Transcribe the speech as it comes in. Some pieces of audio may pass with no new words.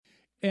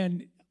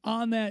And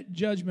on that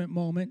judgment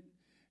moment,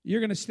 you're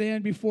going to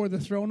stand before the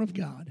throne of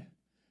God.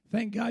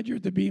 Thank God you're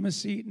at the Bema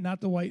seat,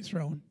 not the white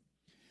throne.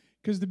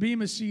 Because the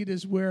Bema seat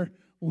is where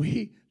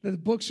the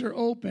books are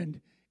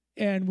opened,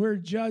 and we're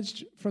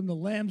judged from the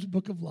Lamb's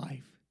book of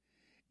life.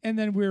 And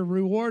then we're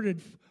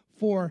rewarded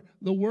for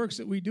the works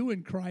that we do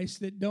in Christ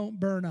that don't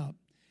burn up.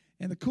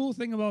 And the cool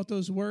thing about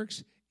those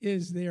works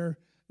is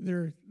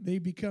they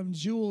become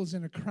jewels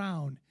in a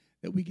crown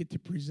that we get to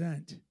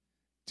present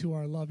to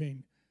our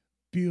loving,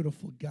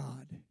 beautiful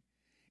God.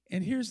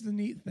 And here's the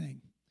neat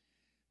thing.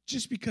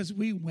 Just because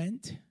we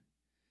went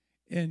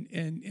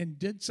and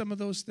did some of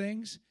those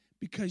things,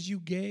 because you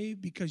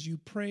gave, because you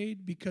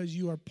prayed, because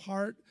you are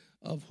part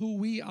of who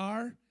we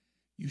are,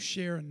 you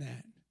share in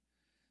that.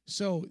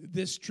 So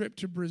this trip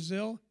to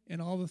Brazil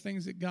and all the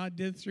things that God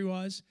did through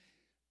us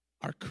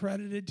are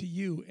credited to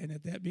you. And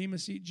at that Bema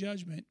Seat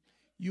judgment,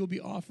 you'll be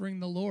offering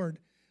the Lord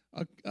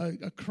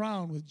a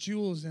crown with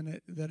jewels in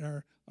it that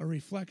are a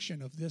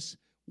reflection of this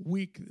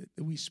week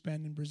that we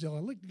spend in Brazil.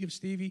 I'd like to give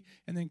Stevie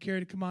and then Carrie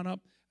to come on up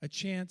a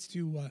chance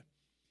to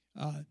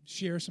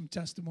share some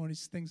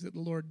testimonies, things that the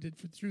Lord did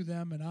through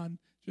them and on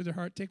through their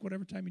heart. Take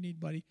whatever time you need,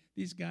 buddy.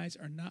 These guys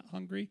are not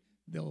hungry.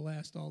 They'll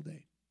last all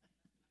day.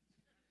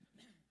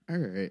 All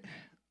right.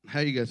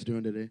 How you guys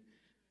doing today?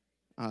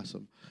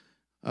 Awesome.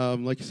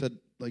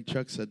 Like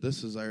Chuck said,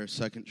 this is our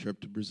second trip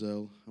to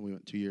Brazil, and we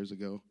went 2 years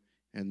ago.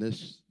 And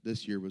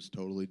this year was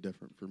totally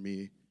different for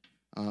me.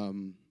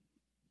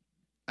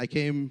 I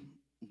came,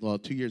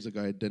 2 years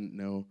ago, we didn't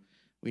know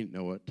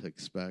what to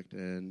expect,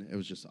 and it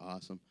was just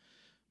awesome.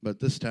 But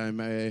this time,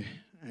 I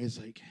was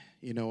like,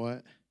 you know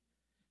what,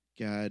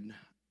 God,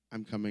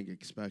 I'm coming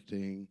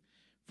expecting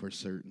for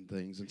certain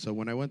things. And so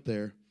when I went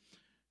there,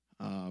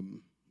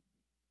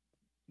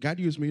 God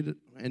used me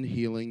in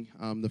healing.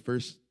 The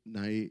first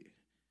night,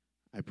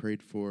 I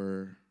prayed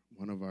for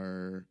one of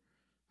our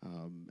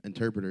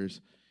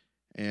interpreters,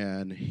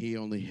 and he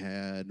only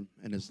had,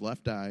 in his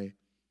left eye,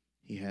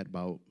 he said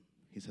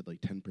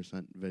like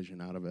 10%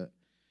 vision out of it.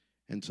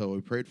 And so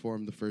we prayed for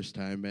him the first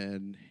time,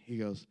 and he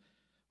goes,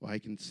 well, I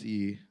can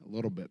see a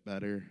little bit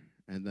better.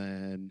 And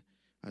then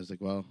I was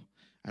like, well,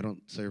 I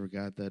don't serve a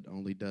God that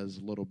only does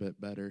a little bit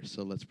better,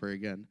 so let's pray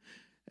again.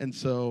 And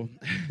so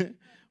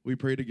we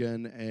prayed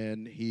again,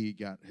 and he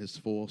got his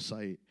full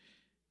sight.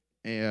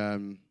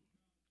 And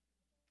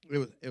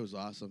it was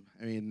awesome.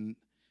 I mean,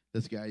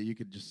 this guy, you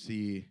could just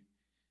see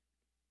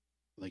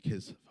like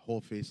his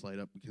whole face light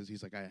up because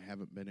he's like, I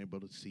haven't been able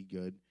to see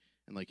good.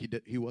 And like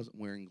he wasn't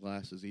wearing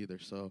glasses either,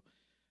 so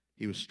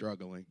he was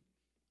struggling.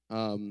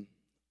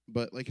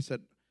 But like I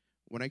said,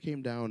 when I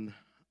came down,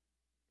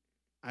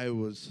 I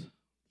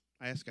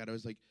asked God, I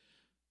was like,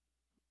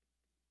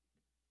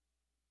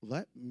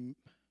 let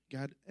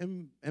God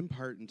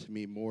impart into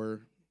me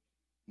more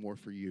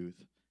for youth.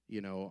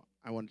 You know,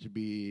 I wanted to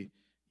be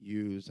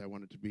used. I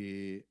wanted to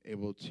be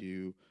able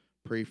to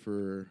pray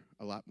for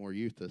a lot more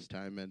youth this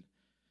time. And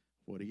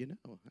what do you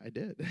know? I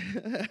did.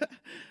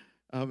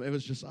 It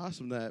was just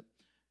awesome that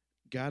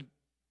God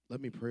let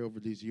me pray over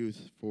these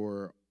youth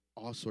for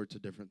all sorts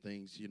of different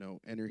things, you know,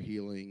 inner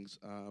healings.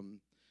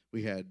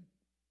 We had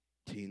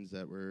teens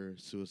that were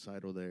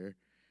suicidal there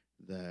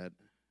that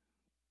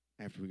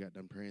after we got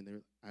done praying,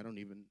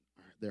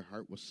 their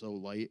heart was so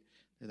light.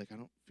 They're like, I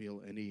don't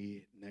feel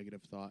any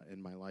negative thought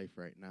in my life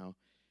right now.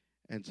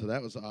 And so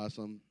that was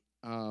awesome.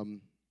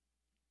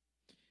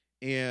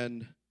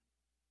 And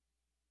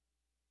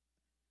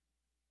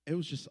it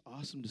was just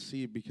awesome to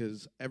see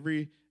because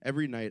every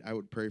night I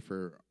would pray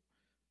for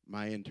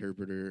my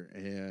interpreter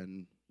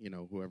and, you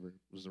know, whoever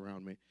was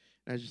around me.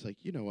 And I was just like,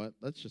 you know what,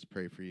 let's just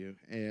pray for you.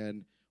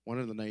 And one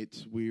of the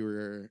nights we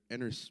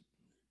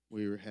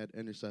had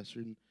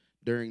intercession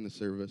during the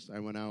service. I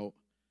went out,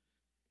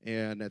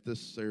 and at this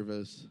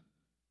service,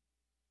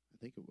 I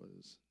think it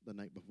was the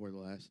night before the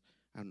last,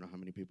 I don't know how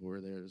many people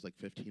were there. It was like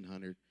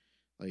 1,500.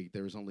 Like,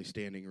 there was only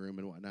standing room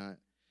and whatnot.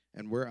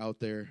 And we're out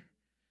there.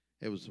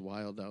 It was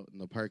wild out in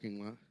the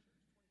parking lot.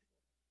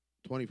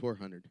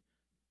 2,400.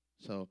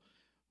 So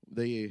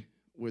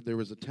there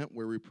was a tent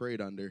where we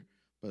prayed under,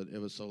 but it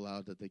was so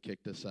loud that they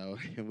kicked us out,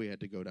 and we had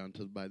to go down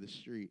by the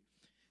street.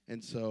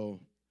 And so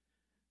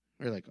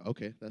we're like,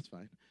 okay, that's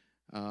fine.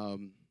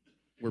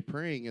 We're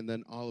praying, and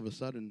then all of a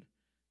sudden,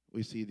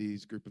 we see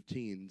these group of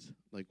teens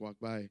like walk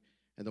by,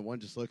 and the one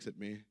just looks at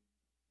me,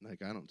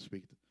 like I don't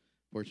speak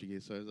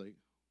Portuguese, so I was like,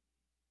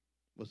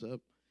 "What's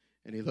up?"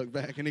 And he looked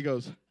back, and he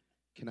goes,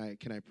 "Can I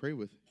pray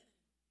with you?"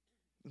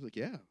 I was like,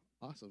 "Yeah,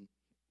 awesome."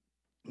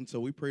 And so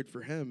we prayed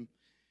for him,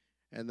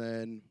 and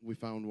then we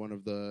found one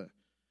of the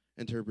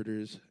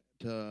interpreters.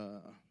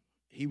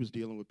 He was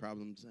dealing with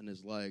problems in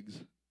his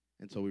legs,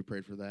 and so we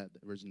prayed for that.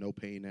 There was no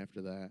pain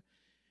after that.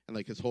 And,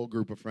 like, his whole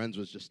group of friends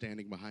was just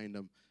standing behind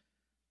him,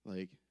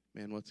 like,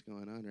 man, what's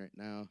going on right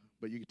now?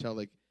 But you could tell,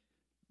 like,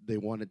 they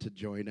wanted to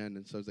join in.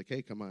 And so I was like,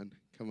 hey, come on.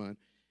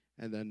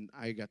 And then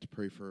I got to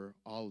pray for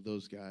all of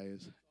those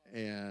guys.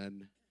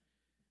 And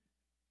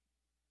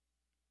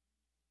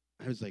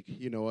I was like,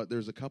 you know what?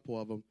 There's a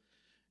couple of them.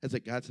 I was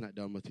like, God's not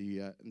done with you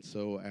yet. And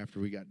so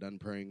after we got done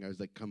praying, I was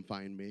like, come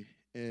find me.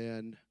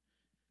 And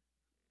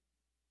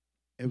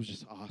it was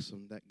just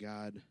awesome that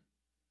God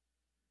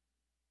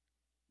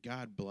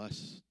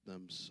blessed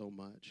them so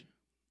much.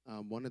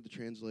 One of the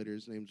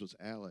translators' names was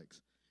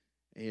Alex.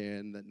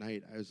 And that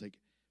night, I was like,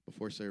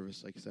 before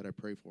service, like I said, I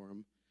pray for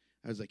him.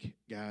 I was like,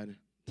 God,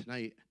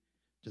 tonight,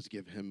 just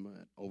give him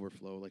an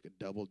overflow, like a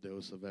double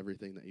dose of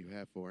everything that you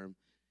have for him.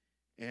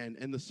 And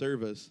in the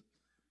service,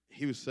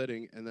 he was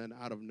sitting, and then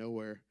out of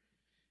nowhere,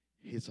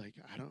 he's like,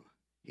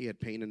 he had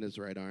pain in his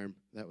right arm.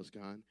 That was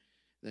gone.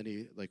 Then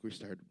we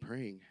started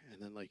praying,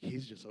 and then,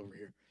 he's just over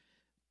here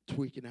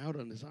tweaking out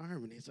on his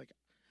arm, and he's like,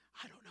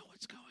 I don't know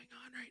what's going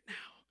on right now.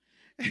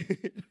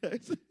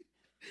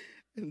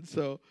 And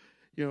so,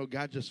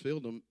 God just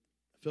filled him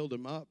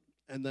up.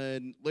 And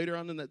then later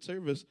on in that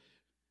service,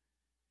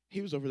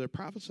 he was over there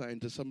prophesying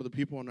to some of the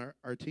people on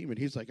our team, and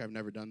he's like, I've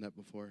never done that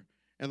before.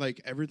 And,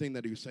 everything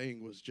that he was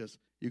saying was just,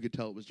 you could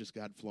tell it was just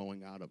God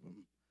flowing out of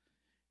him.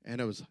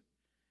 And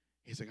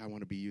he's like, I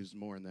want to be used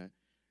more in that.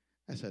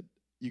 I said,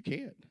 you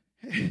can.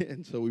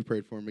 And so we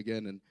prayed for him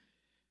again, and,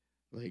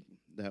 it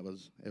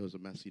was a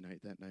messy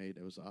night that night.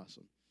 It was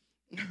awesome.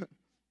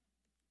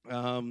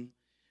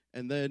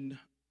 And then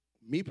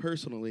me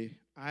personally,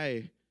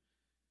 I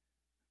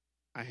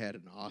had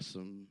an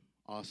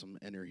awesome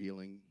inner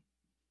healing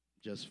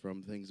just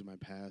from things in my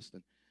past.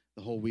 And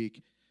the whole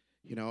week,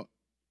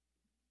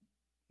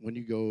 when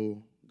you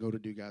go to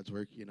do God's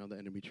work, the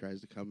enemy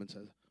tries to come and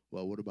says,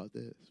 well, what about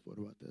this? What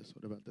about this?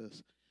 What about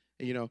this?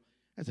 And, I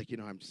was like,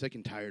 I'm sick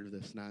and tired of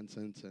this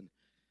nonsense.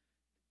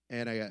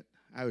 And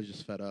I was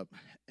just fed up.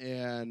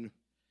 And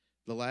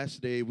the last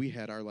day we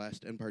had our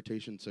last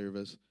impartation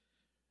service.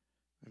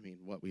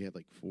 We had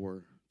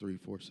 4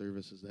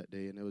 services that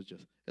day, and it was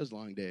a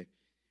long day.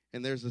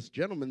 And there's this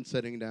gentleman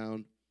sitting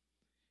down,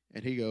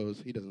 and he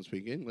doesn't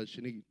speak English,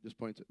 and he just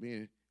points at me,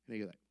 and he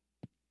goes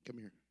come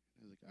here.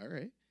 I was like, all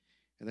right.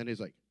 And then he's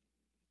like,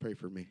 pray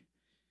for me.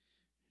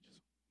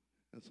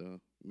 And so,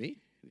 me?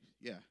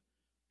 Yeah.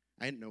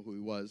 I didn't know who he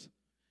was.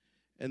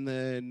 And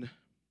then,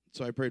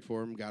 so I prayed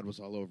for him. God was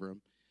all over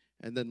him.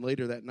 And then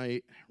later that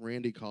night,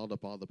 Randy called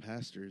up all the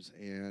pastors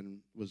and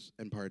was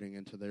imparting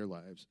into their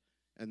lives.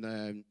 And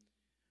then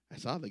I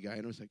saw the guy,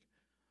 and I was like,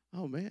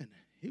 oh, man,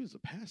 he was a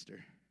pastor.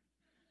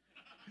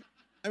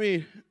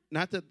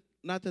 Not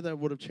that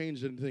would have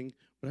changed anything,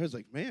 but I was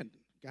like, man,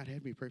 God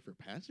had me pray for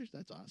pastors?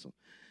 That's awesome.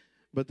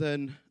 But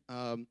then,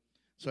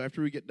 so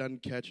after we get done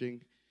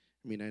catching,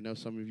 I know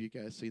some of you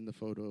guys seen the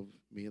photo of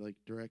me,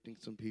 directing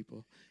some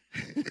people.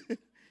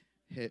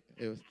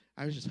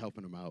 I was just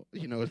helping him out,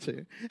 what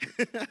I'm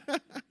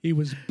He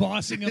was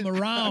bossing him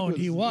around.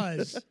 He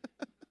was.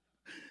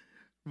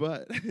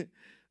 But,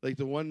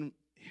 the one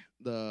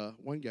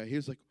guy, he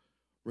was like,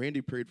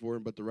 Randy prayed for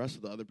him, but the rest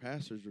of the other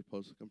pastors were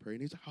supposed to come pray.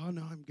 And he's like, oh,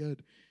 no, I'm good.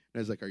 And I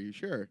was like, are you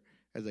sure?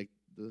 I was like,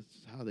 this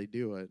is how they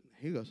do it.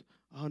 He goes,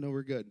 oh, no,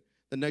 we're good.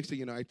 The next thing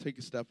you know, I take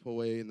a step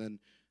away, and then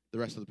the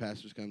rest of the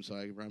pastors come, so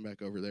I run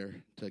back over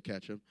there to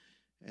catch him.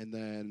 And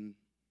then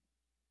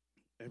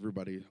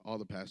everybody, all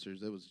the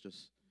pastors, it was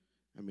just,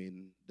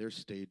 their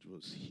stage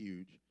was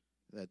huge.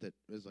 That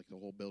was the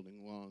whole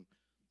building long,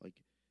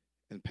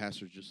 and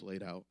pastors just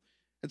laid out.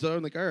 And so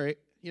I'm like, all right,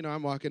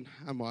 I'm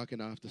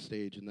walking off the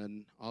stage, and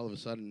then all of a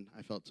sudden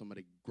I felt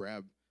somebody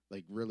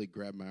really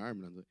grab my arm,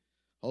 and I was like,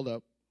 hold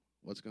up,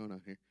 what's going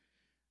on here?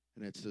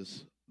 And it's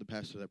the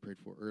pastor that I prayed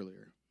for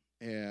earlier.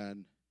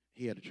 And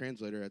he had a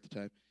translator at the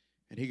time,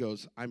 and he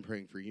goes, I'm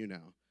praying for you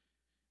now.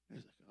 And I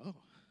was like, oh,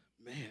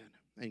 man.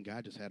 And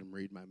God just had him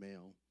read my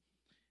mail.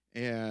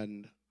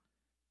 And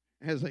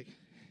I was like,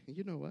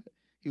 you know what?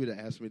 He would have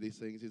asked me these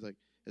things. He's like,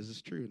 is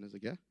this true? And I was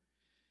like, yeah.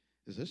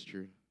 Is this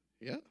true?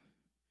 Yeah.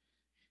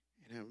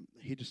 And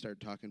he just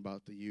started talking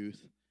about the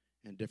youth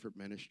and different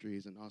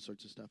ministries and all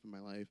sorts of stuff in my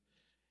life.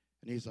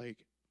 And he's like,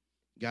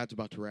 God's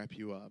about to wrap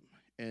you up.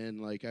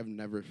 And, I've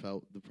never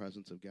felt the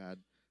presence of God.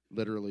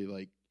 Literally,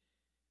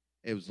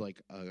 it was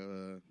like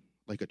a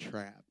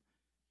trap,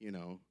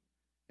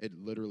 It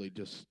literally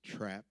just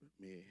trapped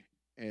me.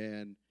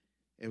 And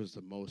it was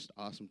the most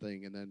awesome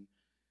thing. And then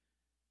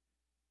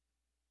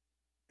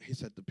he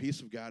said, the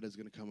peace of God is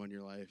going to come on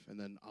your life. And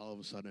then all of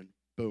a sudden,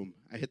 boom,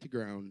 I hit the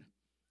ground.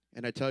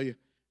 And I tell you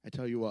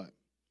what,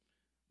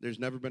 there's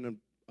never been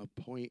a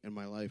point in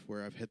my life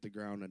where I've hit the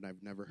ground and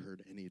I've never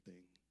heard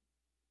anything.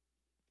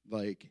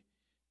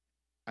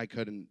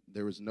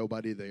 There was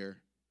nobody there.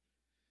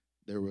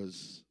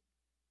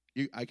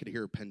 I could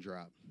hear a pin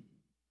drop.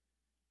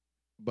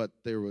 But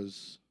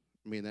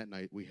that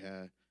night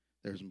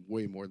there was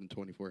way more than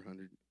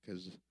 2,400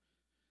 because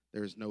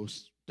there was no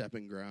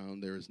stepping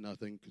ground. There was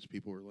nothing because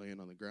people were laying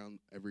on the ground.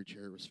 Every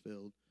chair was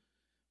filled.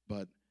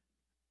 But,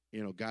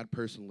 God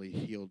personally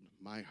healed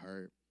my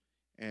heart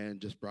and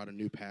just brought a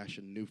new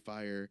passion, new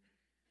fire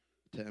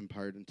to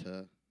impart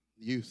into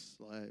youth's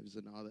lives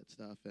and all that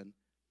stuff. And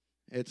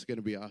it's going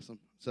to be awesome.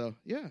 So,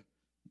 yeah.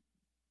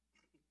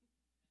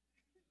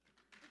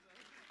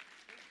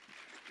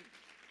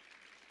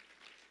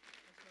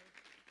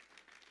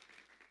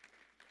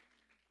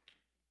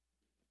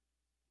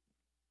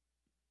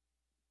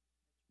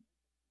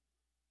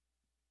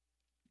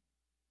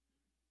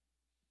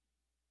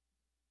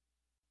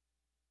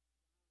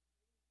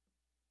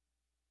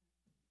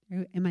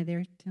 Am I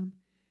there, Tim?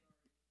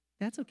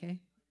 That's okay.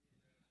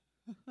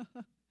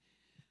 How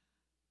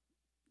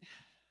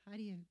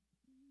do you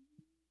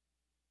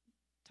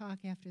talk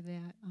after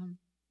that?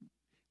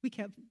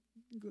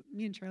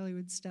 Me and Charlie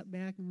would step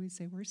back and we'd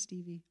say, "Where's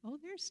Stevie?" "Oh,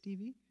 there's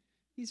Stevie.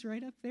 He's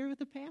right up there with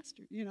the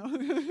pastor,"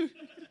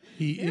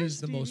 He There's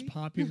is the most Stevie.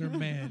 popular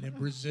man in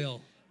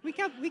Brazil. We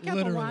kept a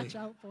Literally. watch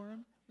out for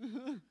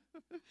him.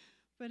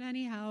 But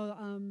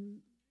anyhow,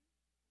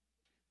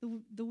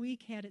 the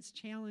week had its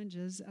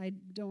challenges. I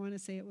don't want to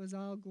say it was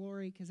all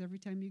glory, because every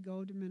time you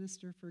go to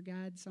minister for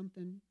God,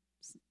 something,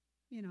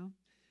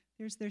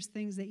 there's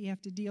things that you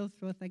have to deal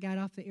with. I got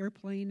off the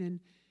airplane, and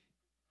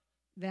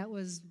that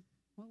was,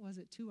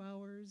 2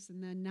 hours,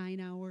 and then 9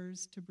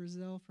 hours to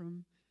Brazil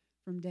from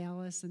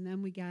Dallas, and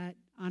then we got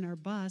on our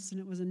bus, and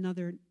it was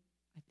another,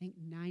 I think,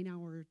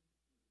 9-hour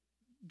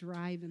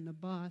drive in the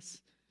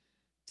bus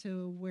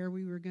to where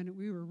we were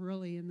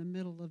really in the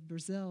middle of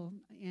Brazil.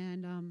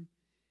 And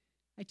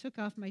I took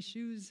off my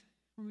shoes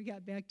when we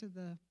got back to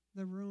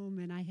the room,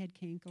 and I had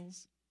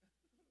cankles.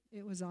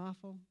 It was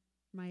awful.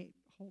 My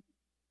whole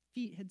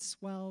feet had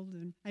swelled,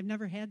 and I've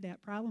never had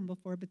that problem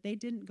before, but they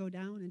didn't go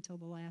down until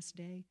the last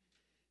day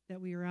that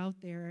we were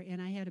out there.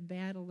 And I had a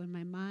battle in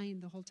my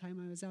mind the whole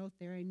time I was out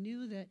there. I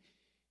knew that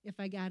if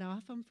I got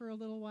off them for a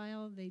little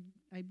while,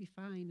 I'd be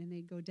fine and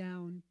they'd go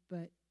down,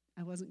 but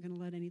I wasn't going to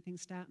let anything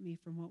stop me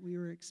from what we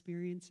were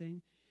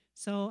experiencing.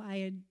 So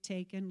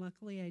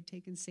luckily I had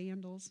taken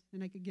sandals,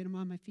 and I could get them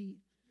on my feet.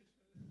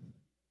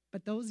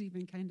 But those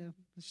even kind of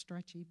was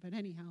stretchy. But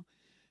anyhow,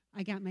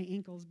 I got my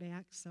ankles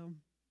back, so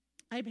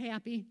I'm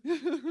happy.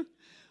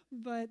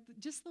 But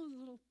just those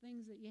little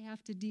things that you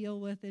have to deal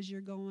with as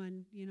you're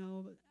going,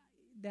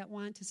 that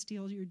want to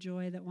steal your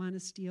joy, that want to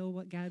steal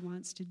what God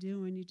wants to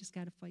do, and you just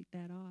got to fight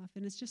that off.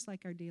 And it's just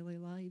like our daily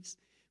lives.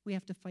 We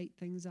have to fight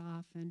things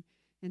off and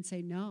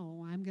say,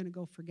 no, I'm going to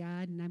go for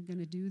God, and I'm going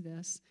to do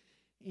this.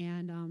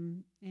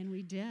 And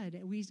we did.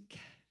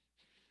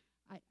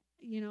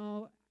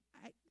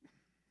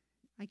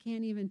 I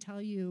can't even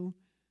tell you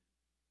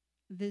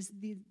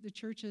the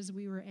churches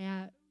we were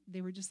at,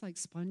 they were just like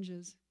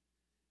sponges.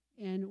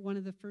 And one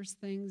of the first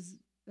things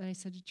that I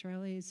said to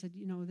Charlie, I said,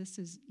 this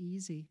is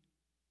easy.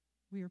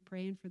 We were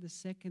praying for the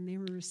sick, and they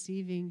were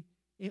receiving.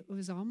 It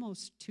was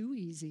almost too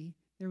easy.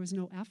 There was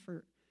no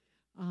effort.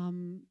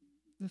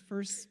 The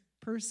first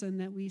person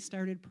that we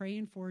started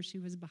praying for, she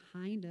was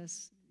behind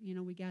us.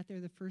 We got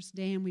there the first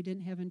day, and we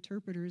didn't have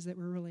interpreters that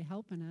were really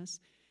helping us.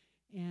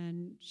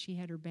 And she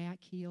had her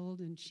back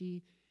healed, and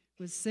she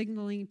was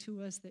signaling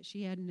to us that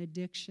she had an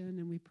addiction,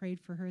 and we prayed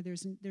for her.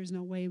 There's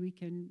no way we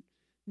can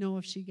know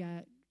if she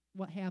got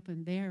what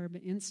happened there,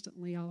 but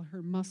instantly all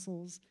her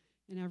muscles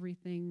and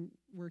everything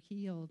were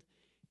healed.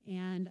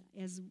 And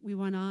as we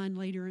went on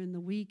later in the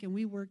week, and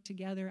we worked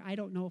together, I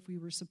don't know if we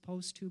were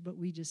supposed to, but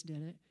we just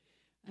did it.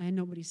 And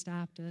nobody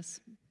stopped us.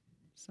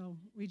 So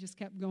we just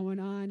kept going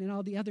on, and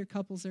all the other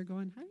couples are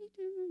going, how do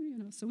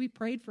you do? So we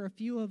prayed for a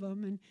few of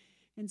them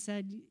and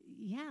said,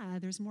 yeah,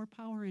 there's more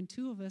power in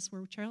two of us.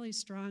 Where Charlie's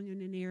strong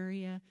in an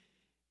area,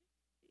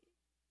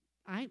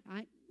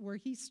 where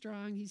he's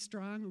strong,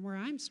 and where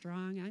I'm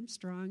strong.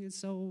 And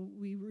so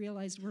we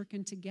realized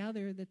working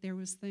together that there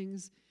was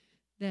things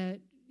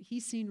that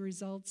he's seen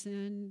results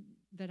in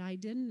that I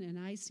didn't, and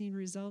I seen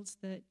results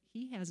that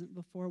he hasn't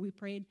before. We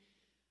prayed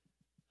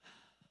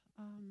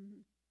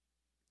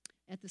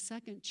at the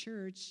second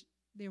church.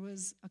 There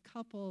was a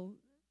couple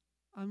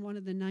on one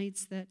of the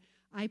nights that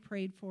I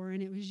prayed for,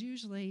 and it was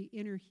usually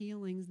inner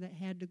healings that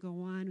had to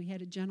go on. We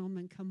had a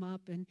gentleman come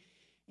up, and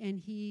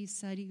he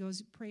said, he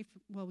goes, pray for,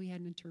 well, we had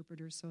an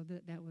interpreter, so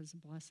that was a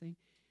blessing.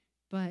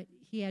 But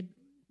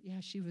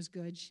she was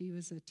good. She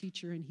was a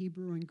teacher in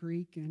Hebrew and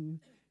Greek,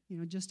 and,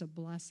 just a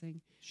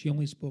blessing. She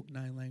only spoke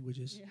 9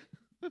 languages.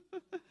 Yeah.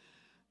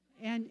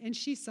 and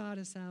she sought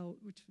us out,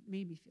 which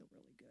made me feel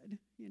really good,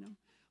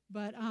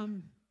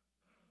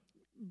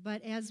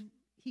 But as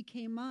he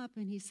came up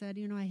and he said,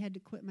 I had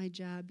to quit my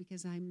job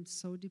because I'm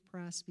so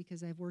depressed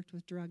because I've worked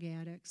with drug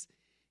addicts.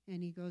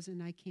 And he goes,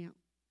 and I can't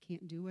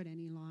do it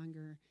any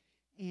longer.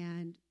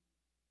 And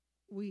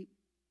we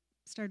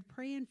started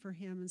praying for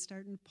him and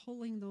started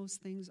pulling those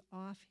things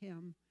off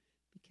him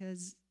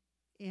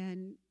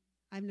and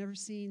I've never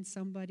seen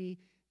somebody,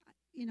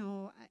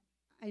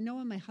 I know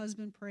when my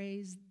husband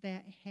prays,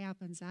 that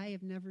happens. I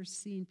have never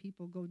seen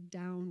people go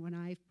down when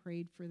I've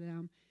prayed for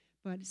them,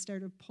 but it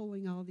started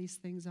pulling all these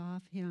things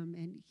off him,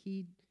 and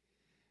he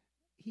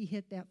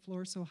hit that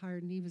floor so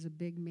hard, and he was a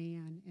big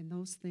man, and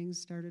those things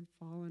started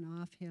falling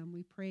off him.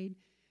 We prayed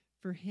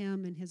for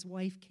him, and his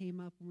wife came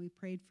up, and we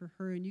prayed for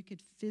her, and you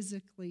could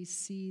physically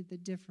see the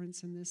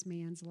difference in this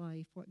man's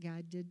life, what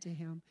God did to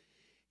him.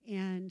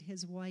 And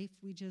his wife,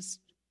 we just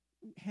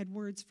had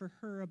words for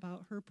her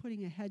about her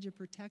putting a hedge of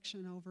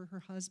protection over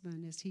her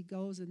husband as he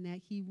goes, and that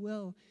he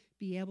will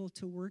be able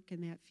to work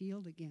in that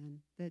field again,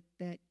 that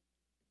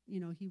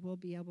he will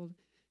be able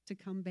to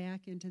come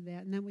back into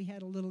that. And then we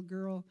had a little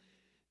girl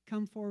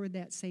come forward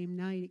that same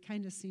night. It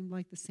kind of seemed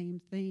like the same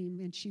theme,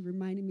 and she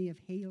reminded me of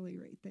Haley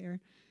right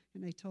there.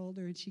 And I told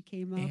her, and she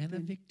came up. Anna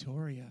and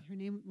Victoria. Her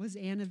name was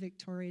Anna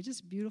Victoria,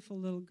 just a beautiful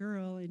little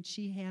girl. And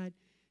she had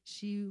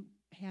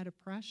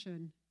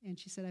oppression. And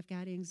she said, I've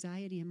got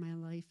anxiety in my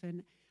life,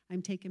 and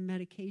I'm taking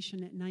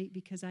medication at night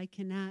because I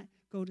cannot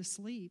go to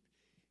sleep.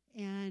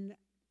 And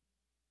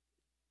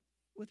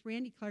with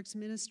Randy Clark's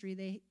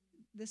ministry,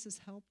 this has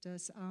helped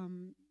us.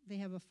 They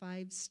have a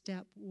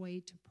 5-step way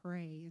to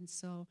pray. And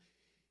so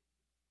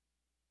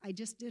I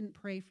just didn't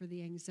pray for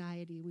the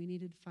anxiety. We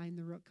needed to find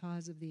the root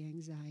cause of the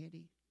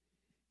anxiety.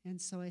 And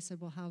so I said,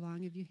 well, how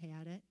long have you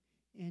had it?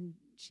 And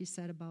she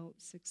said, about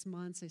 6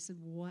 months. I said,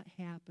 what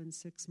happened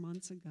 6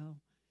 months ago?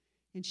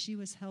 And she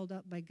was held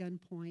up by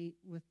gunpoint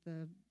with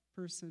the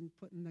person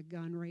putting the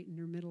gun right in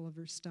her middle of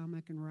her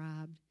stomach and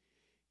robbed.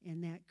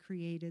 And that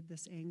created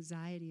this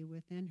anxiety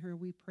within her.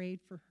 We prayed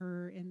for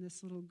her and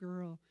this little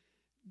girl.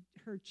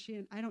 Her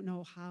chin, I don't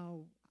know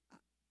how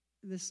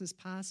this is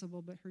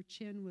possible, but her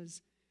chin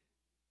was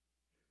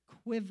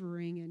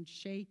quivering and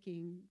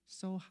shaking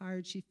so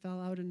hard she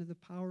fell out into the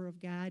power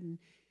of God.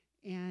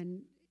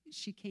 And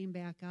she came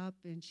back up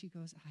and she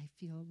goes, I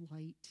feel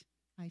light.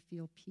 I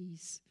feel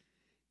peace.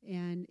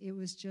 And it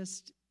was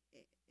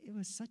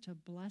such a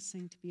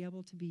blessing to be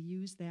able to be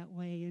used that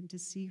way and to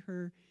see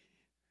her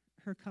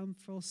come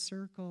full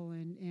circle,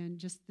 and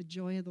just the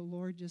joy of the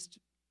Lord just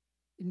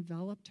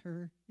enveloped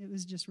her. It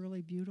was just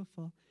really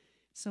beautiful.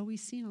 So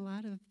we've seen a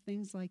lot of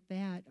things like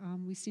that.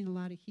 We've seen a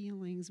lot of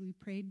healings. We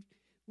prayed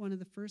one of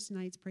the first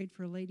nights, prayed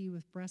for a lady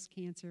with breast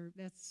cancer.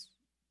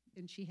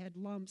 And she had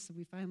lumps, so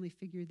we finally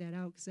figured that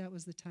out because that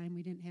was the time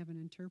we didn't have an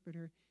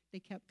interpreter. They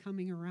kept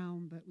coming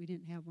around, but we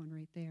didn't have one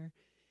right there.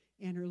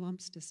 And her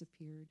lumps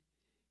disappeared.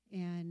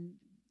 And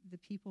the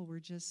people were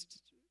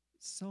just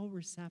so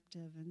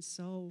receptive and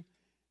so...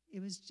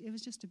 It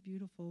was just a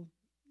beautiful,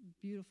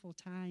 beautiful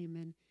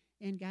time,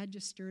 and God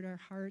just stirred our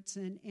hearts,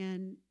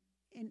 and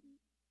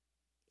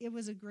it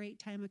was a great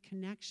time of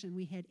connection.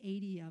 We had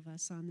 80 of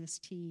us on this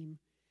team,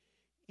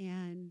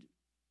 and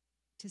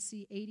to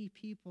see 80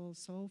 people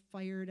so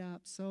fired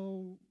up,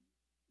 so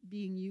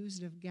being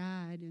used of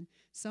God, and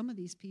some of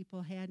these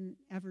people hadn't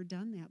ever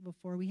done that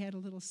before. We had a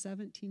little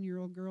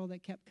 17-year-old girl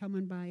that kept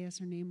coming by us.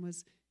 Her name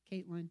was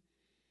Caitlin,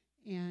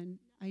 and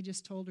I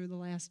just told her the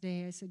last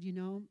day, I said,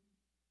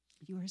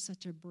 you are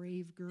such a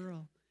brave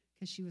girl,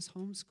 because she was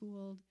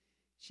homeschooled.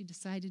 She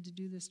decided to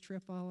do this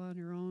trip all on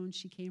her own.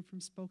 She came from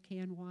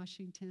Spokane,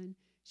 Washington.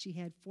 She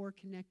had 4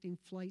 connecting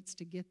flights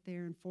to get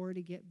there and 4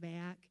 to get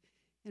back.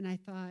 And I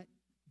thought,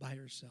 By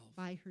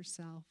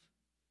herself,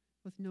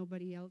 with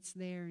nobody else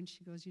there. And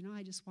she goes,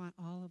 I just want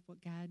all of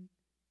what God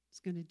is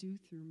going to do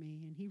through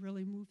me. And he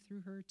really moved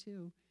through her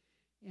too.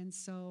 And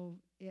so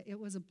it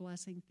was a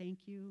blessing. Thank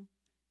you.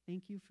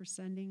 Thank you for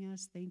sending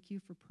us. Thank you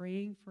for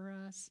praying for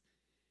us.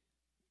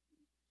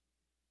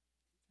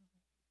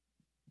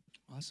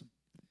 Awesome.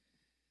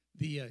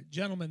 The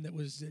gentleman that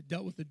was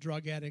dealt with the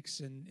drug addicts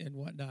and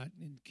whatnot,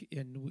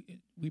 and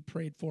we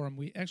prayed for him.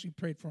 We actually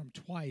prayed for him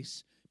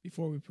twice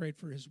before we prayed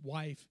for his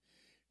wife.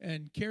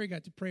 And Carrie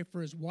got to pray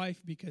for his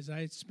wife because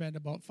I had spent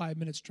about 5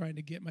 minutes trying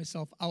to get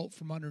myself out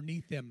from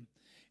underneath him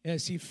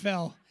as he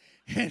fell.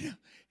 And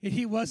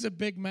he was a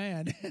big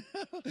man.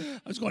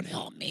 I was going,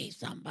 help me,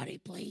 somebody,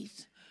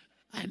 please.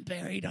 I'm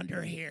buried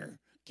under here.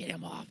 Get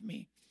him off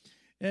me.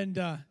 And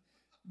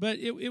but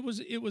it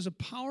was a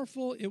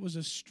powerful, it was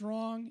a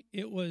strong,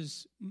 it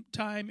was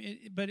time.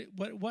 But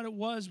what it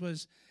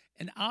was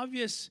an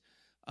obvious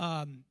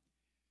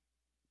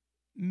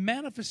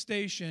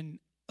manifestation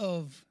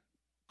of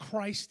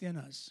Christ in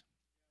us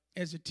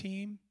as a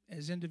team,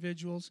 as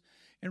individuals,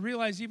 and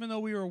realize even though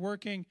we were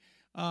working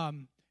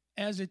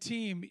as a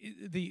team,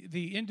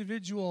 the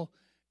individual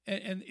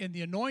and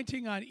the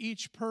anointing on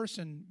each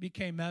person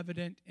became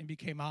evident and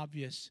became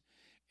obvious,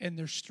 and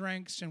their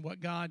strengths and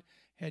what God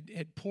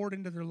had poured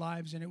into their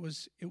lives, and it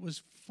was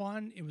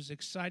fun. It was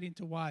exciting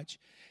to watch.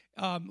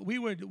 We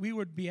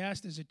would be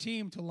asked as a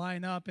team to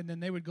line up, and then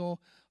they would go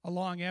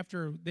along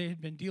after they had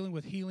been dealing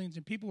with healings,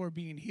 and people were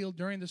being healed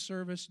during the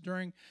service,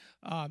 during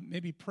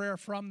maybe prayer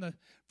from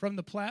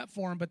the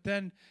platform. But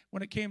then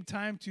when it came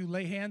time to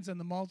lay hands on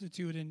the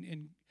multitude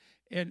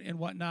and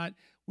whatnot,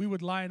 we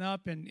would line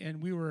up,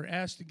 and we were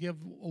asked to give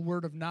a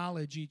word of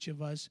knowledge, each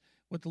of us,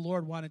 what the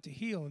Lord wanted to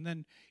heal. And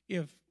then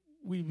if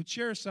we would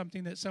share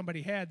something that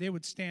somebody had, they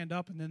would stand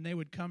up, and then they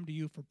would come to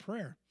you for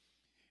prayer.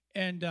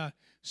 And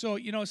so,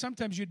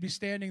 sometimes you'd be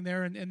standing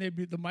there, and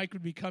the mic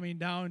would be coming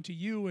down to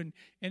you, and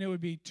it would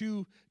be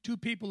two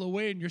people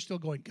away, and you're still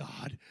going,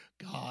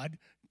 God,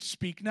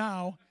 speak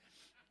now.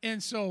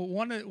 And so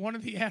one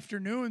of the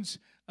afternoons,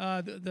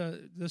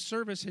 the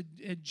service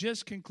had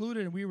just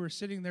concluded, and we were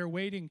sitting there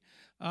waiting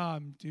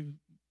to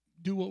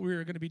do what we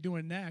were going to be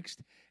doing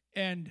next.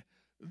 And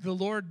the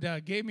Lord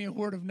gave me a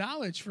word of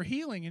knowledge for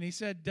healing, and he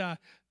said,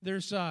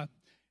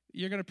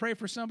 you're going to pray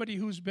for somebody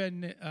who's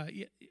been,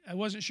 I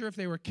wasn't sure if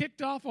they were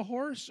kicked off a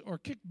horse or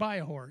kicked by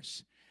a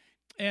horse,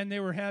 and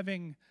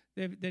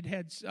they'd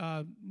had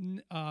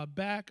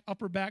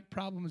upper back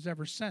problems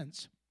ever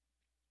since.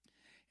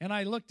 And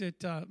I looked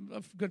at a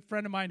good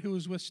friend of mine who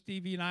was with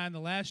Stevie and I on the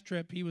last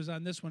trip. He was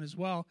on this one as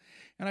well.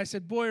 And I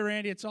said, boy,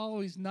 Randy, it's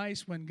always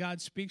nice when God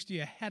speaks to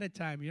you ahead of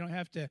time. You don't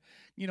have to,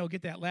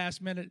 get that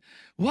last minute,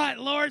 what,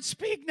 Lord,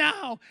 speak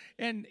now.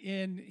 And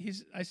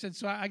I said,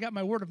 so I got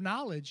my word of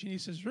knowledge. And he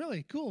says,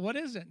 really? Cool. What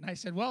is it? And I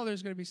said, well,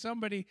 there's going to be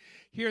somebody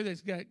here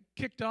that's got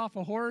kicked off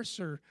a horse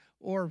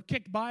or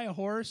kicked by a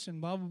horse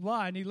and blah, blah,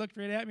 blah. And he looked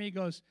right at me. He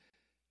goes,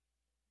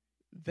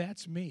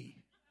 that's me.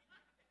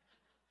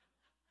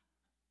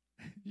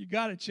 You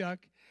got it, Chuck.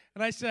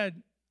 And I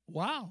said,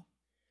 wow,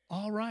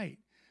 all right.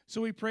 So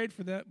we prayed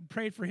for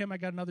him. I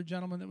got another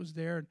gentleman that was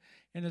there.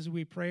 And as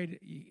we prayed,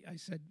 I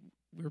said,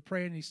 we were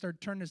praying, and he started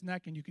turning his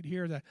neck, and you could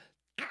hear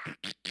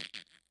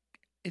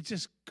it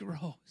just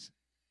grows.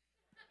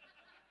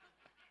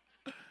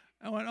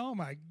 I went, oh,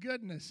 my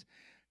goodness.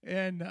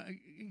 And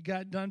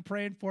got done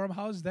praying for him.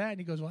 How's that? And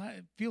he goes, well, I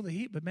feel the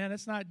heat, but, man,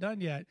 it's not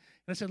done yet.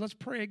 And I said, let's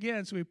pray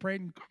again. So we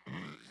prayed, and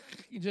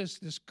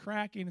just this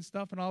cracking and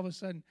stuff, and all of a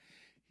sudden,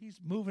 he's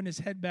moving his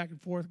head back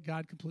and forth.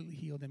 God completely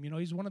healed him.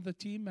 He's one of the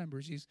team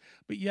members.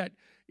 But yet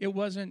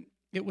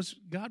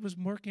God was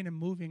working and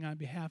moving on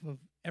behalf of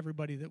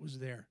everybody that was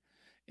there.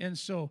 And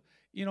so,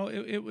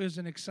 it was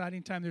an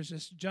exciting time. There's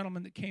this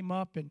gentleman that came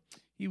up, and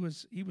he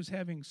was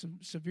having some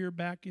severe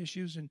back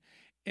issues,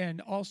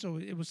 and also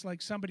it was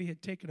like somebody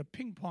had taken a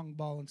ping pong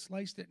ball and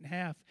sliced it in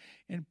half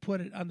and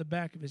put it on the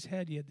back of his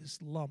head. He had this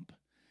lump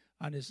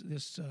on this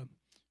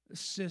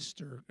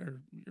cyst or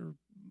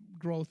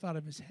growth out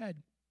of his head.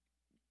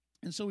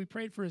 And so we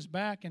prayed for his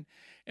back, and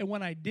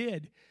when I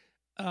did,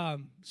 as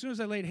soon as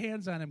I laid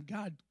hands on him,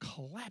 God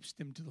collapsed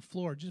him to the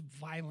floor just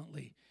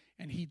violently,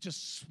 and he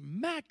just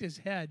smacked his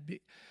head.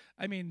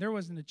 I mean, there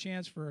wasn't a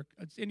chance for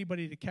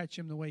anybody to catch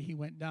him the way he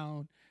went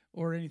down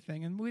or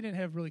anything, and we didn't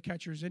have really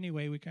catchers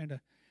anyway. We kind of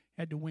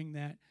had to wing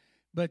that.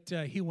 But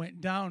he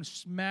went down,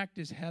 smacked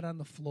his head on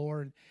the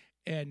floor,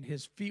 and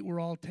his feet were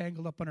all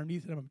tangled up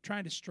underneath him. I'm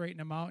trying to straighten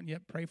him out and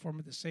yet pray for him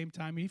at the same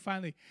time. And he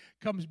finally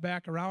comes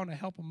back around to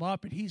help him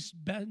up, and he's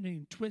bending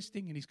and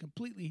twisting, and he's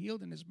completely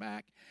healed in his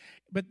back.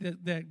 But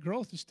the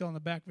growth is still in the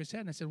back of his head.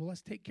 And I said, well,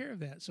 let's take care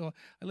of that. So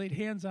I laid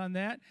hands on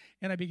that,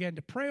 and I began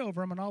to pray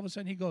over him, and all of a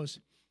sudden he goes,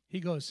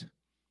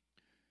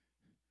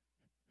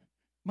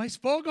 mais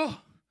fogo,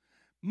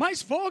 no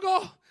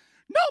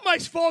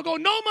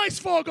mais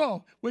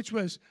fogo, which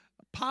was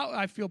power.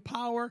 I feel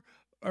power.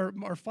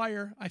 Or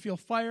fire. I feel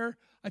fire.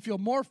 I feel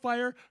more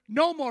fire.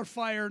 No more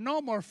fire.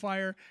 No more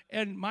fire.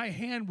 And my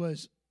hand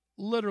was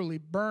literally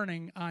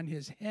burning on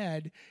his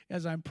head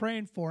as I'm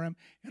praying for him.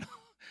 And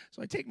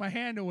so I take my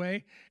hand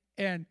away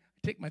and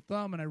I take my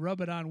thumb and I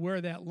rub it on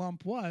where that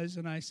lump was.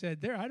 And I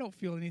said, there, I don't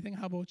feel anything.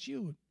 How about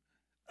you?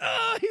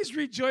 He's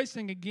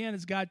rejoicing again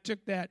as God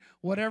took that,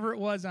 whatever it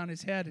was on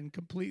his head, and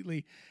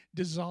completely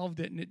dissolved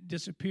it, and it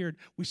disappeared.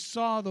 We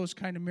saw those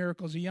kind of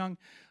miracles.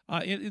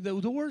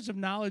 The words of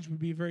knowledge would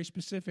be very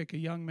specific. A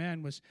young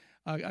man was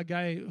a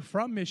guy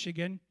from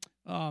Michigan,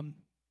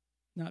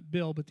 not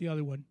Bill, but the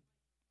other one,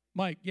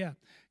 Mike, yeah,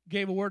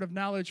 gave a word of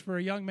knowledge for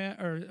a young man,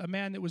 or a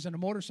man that was in a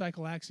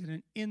motorcycle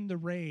accident in the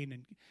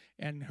rain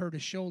and hurt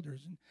his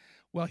shoulders. And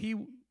well,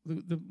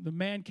 the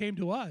man came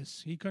to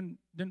us. He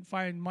didn't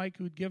find Mike,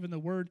 who'd given the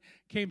word,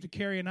 came to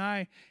Carrie and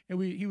I,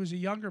 and he was a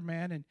younger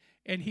man,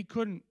 and he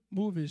couldn't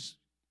move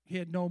he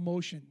had no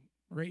motion.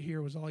 Right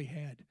here was all he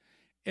had.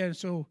 And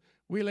so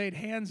we laid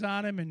hands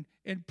on him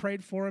and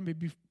prayed for him.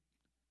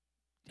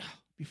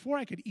 Before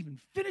I could even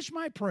finish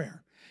my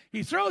prayer,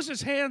 he throws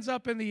his hands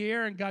up in the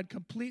air, and God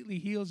completely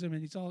heals him,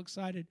 and he's all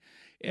excited.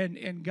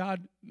 And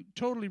God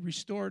totally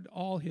restored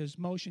all his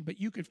motion. But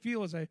you could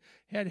feel, as I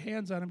had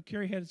hands on him,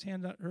 Carrie had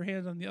her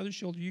hand on the other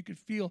shoulder, you could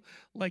feel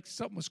like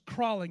something was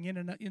crawling in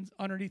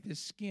underneath his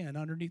skin,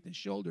 underneath his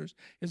shoulders,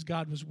 as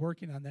God was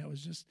working on that. It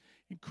was just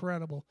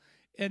incredible.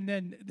 And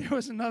then there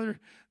was another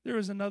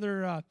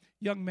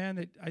young man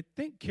that I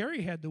think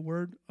Carrie had the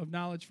word of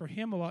knowledge for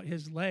him about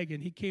his leg,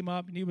 and he came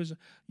up, and he was a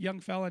young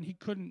fella, and he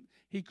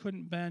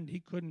couldn't bend, he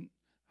couldn't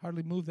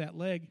hardly move that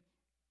leg,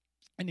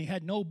 and he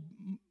had no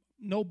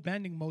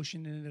bending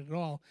motion in it at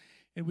all.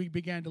 And we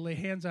began to lay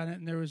hands on it,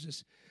 and there was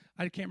this,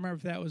 I can't remember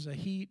if that was a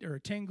heat or a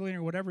tingling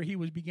or whatever he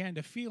began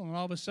to feel, and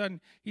all of a sudden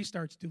he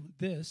starts doing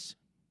this,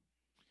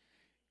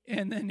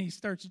 and then he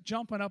starts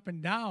jumping up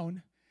and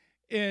down.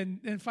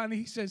 And finally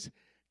he says,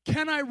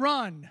 can I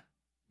run?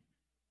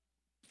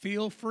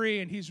 Feel free.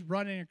 And he's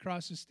running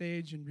across the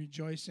stage and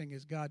rejoicing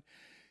as God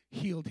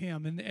healed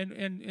him.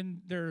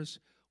 And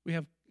we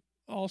have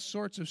all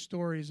sorts of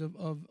stories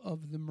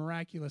of the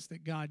miraculous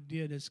that God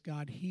did as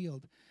God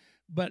healed.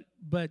 But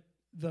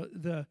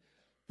the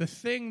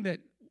thing that,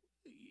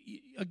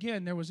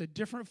 again, there was a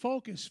different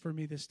focus for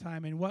me this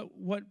time. And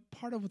what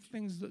part of the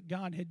things that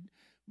God had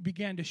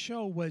began to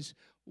show was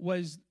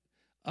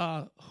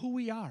who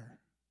we are.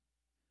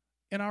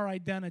 And our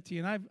identity.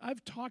 And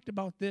I've talked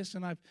about this,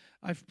 and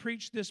I've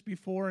preached this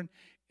before,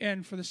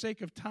 and for the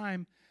sake of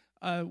time,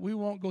 we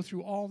won't go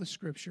through all the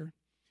scripture.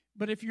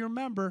 But if you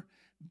remember,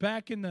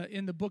 back in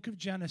the book of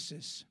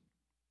Genesis,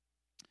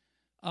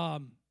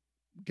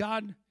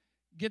 God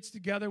gets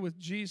together with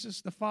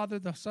Jesus. The Father,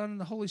 the Son, and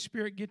the Holy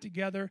Spirit get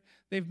together.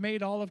 They've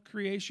made all of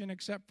creation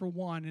except for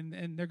one,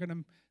 and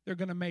they're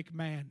gonna make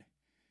man.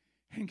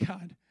 And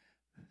God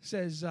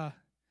says,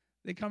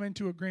 they come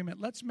into agreement.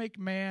 Let's make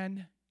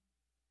man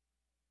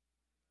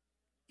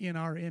in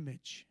our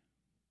image,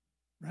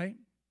 right?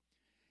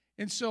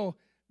 And so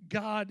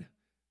God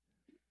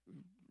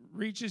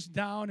reaches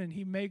down and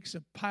he makes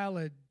a pile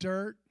of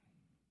dirt,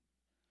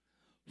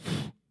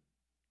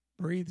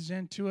 breathes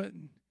into it,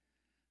 and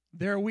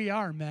there we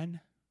are,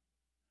 men.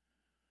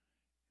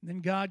 And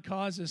then God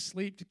causes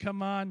sleep to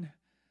come on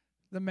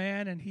the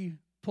man, and he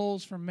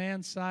pulls from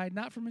man's side,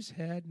 not from his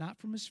head, not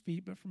from his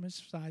feet, but from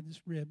his side, this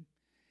rib.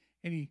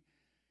 And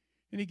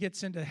he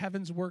gets into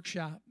heaven's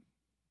workshop,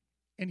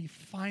 and he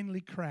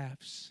finally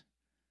crafts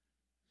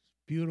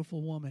this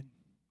beautiful woman.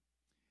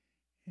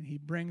 And he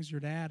brings her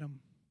to Adam.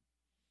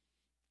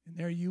 And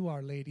there you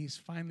are, ladies,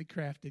 finally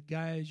crafted.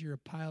 Guys, you're a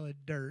pile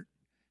of dirt.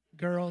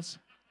 Girls,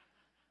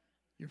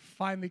 you're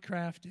finely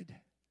crafted.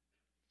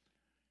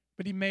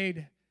 But he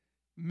made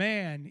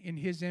man in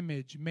his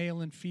image,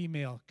 male and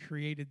female,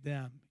 created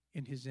them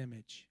in his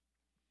image.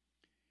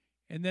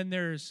 And then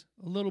there's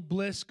a little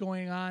bliss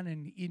going on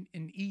in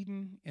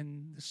Eden,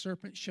 and the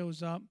serpent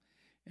shows up.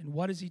 And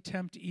what does he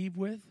tempt Eve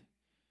with?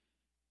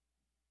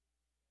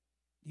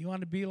 You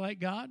want to be like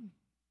God?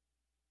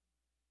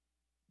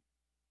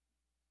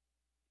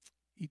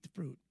 Eat the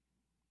fruit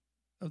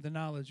of the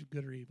knowledge of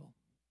good or evil.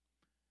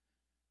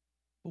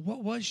 But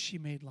what was she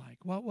made like?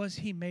 What was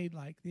he made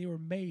like? They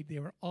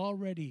were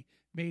already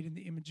made in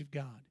the image of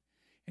God.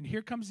 And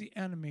here comes the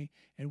enemy,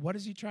 and what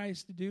does he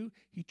tries to do?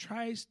 He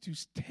tries to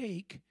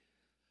take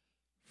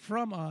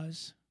from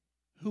us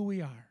who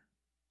we are,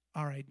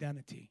 our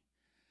identity.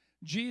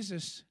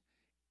 Jesus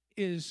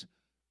is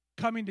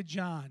coming to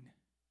John,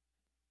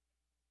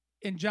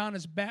 and John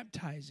is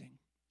baptizing.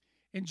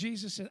 And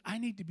Jesus said, I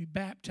need to be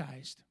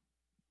baptized.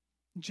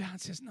 And John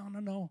says,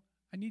 no.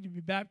 I need to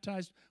be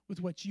baptized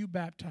with what you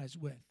baptize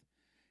with.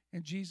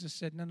 And Jesus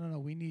said, no.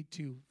 We need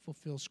to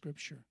fulfill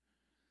Scripture.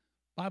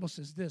 Bible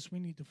says this, we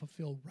need to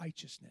fulfill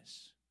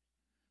righteousness.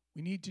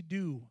 We need to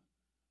do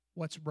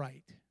what's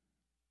right,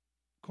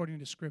 according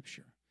to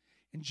Scripture.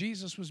 And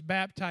Jesus was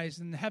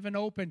baptized, and heaven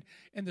opened,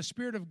 and the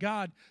Spirit of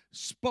God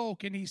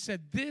spoke, and he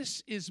said,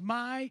 this is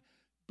my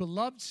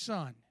beloved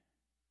Son,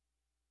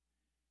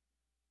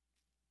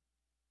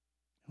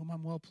 whom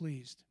I'm well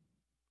pleased.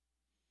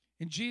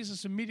 And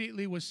Jesus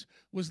immediately was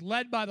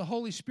led by the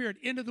Holy Spirit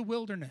into the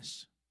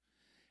wilderness.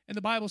 And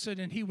the Bible said,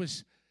 and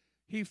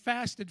he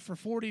fasted for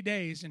 40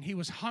 days, and he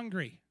was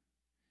hungry.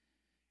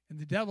 And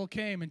the devil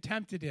came and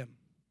tempted him.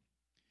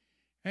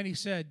 And he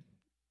said,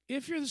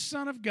 if you're the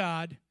Son of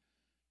God,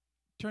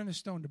 turn the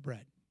stone to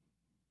bread.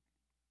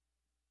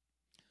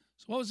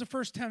 So what was the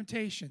first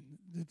temptation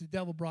that the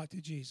devil brought to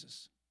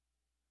Jesus?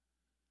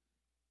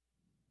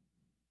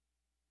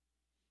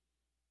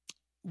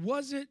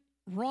 Was it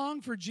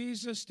wrong for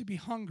Jesus to be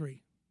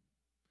hungry?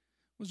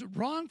 Was it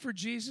wrong for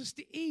Jesus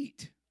to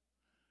eat?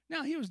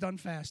 Now, he was done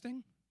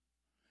fasting.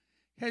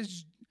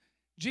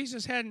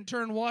 Jesus hadn't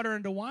turned water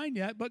into wine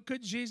yet, but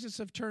could Jesus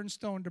have turned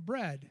stone to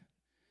bread?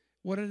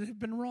 Would it have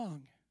been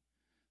wrong?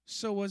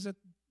 So was that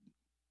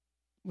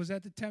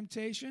the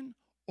temptation?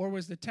 Or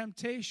was the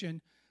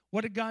temptation,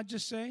 what did God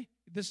just say?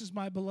 This is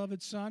my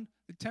beloved Son.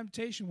 The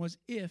temptation was,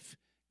 if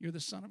you're the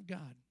Son of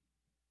God,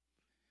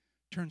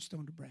 turn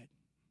stone to bread.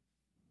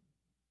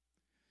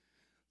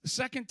 The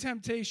second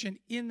temptation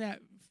in that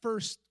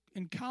first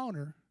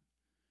encounter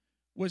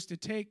was to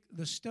take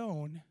the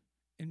stone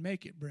and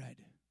make it bread.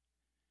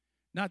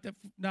 Not that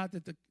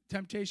the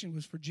temptation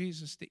was for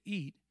Jesus to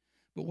eat,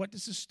 but what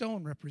does the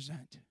stone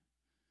represent?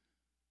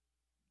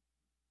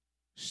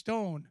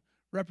 Stone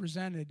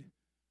represented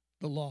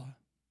the law.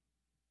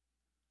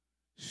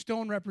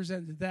 Stone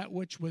represented that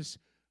which was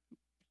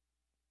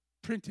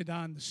printed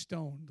on the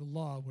stone, the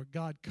law, where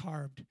God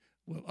carved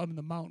on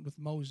the mountain with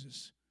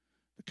Moses,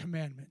 the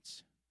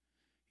commandments.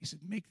 He said,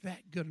 make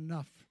that good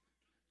enough.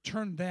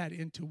 Turn that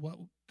into what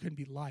can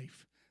be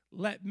life.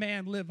 Let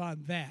man live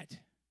on that.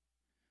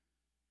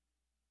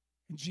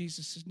 And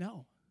Jesus says,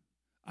 no.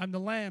 I'm the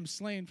Lamb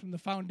slain from the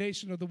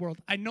foundation of the world.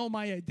 I know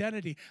my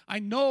identity. I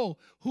know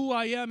who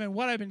I am and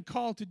what I've been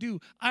called to do.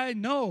 I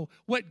know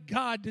what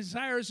God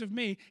desires of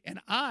me, and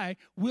I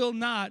will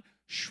not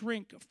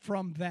shrink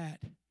from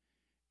that.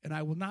 And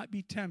I will not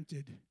be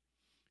tempted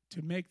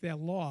to make that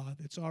law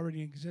that's already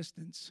in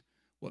existence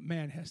what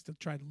man has to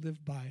try to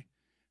live by,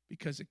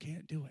 because it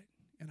can't do it,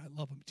 and I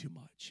love him too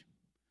much.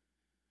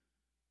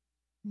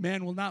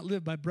 Man will not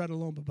live by bread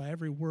alone, but by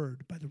every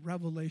word, by the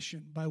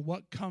revelation, by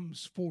what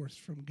comes forth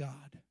from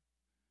God.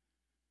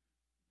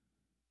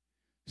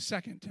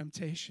 Second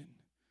temptation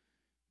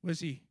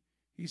was he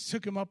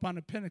took him up on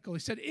a pinnacle.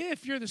 He said,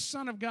 if you're the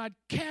Son of God,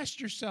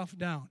 cast yourself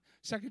down.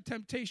 Second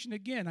temptation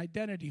again,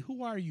 identity.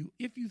 Who are you?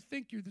 If you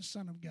think you're the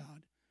Son of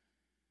God,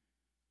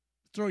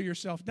 throw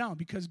yourself down,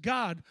 because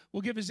God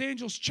will give his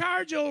angels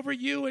charge over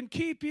you and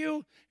keep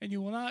you, and you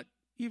will not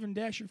even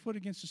dash your foot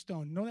against a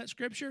stone. You know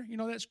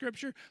that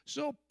scripture?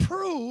 So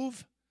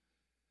prove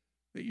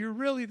that you're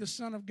really the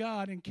Son of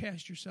God and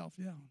cast yourself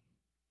down.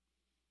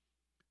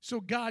 So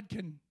God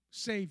can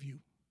save you.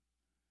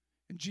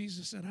 And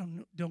Jesus said, I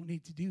don't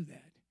need to do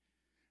that.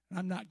 And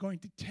I'm not going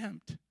to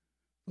tempt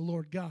the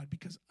Lord God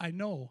because I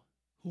know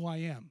who I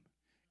am.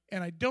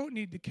 And I don't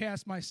need to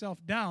cast myself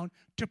down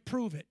to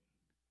prove it.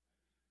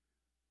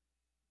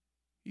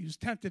 He was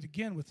tempted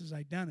again with his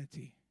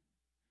identity.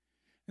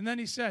 And then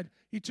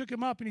he took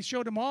him up and he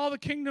showed him all the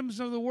kingdoms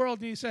of the world.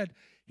 And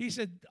he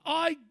said,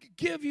 I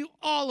give you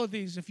all of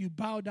these if you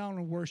bow down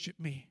and worship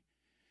me.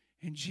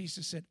 And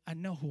Jesus said, I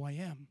know who I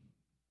am.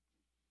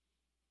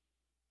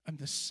 I'm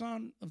the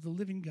Son of the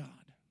living God.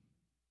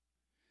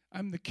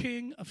 I'm the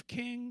King of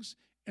kings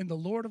and the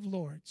Lord of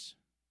lords.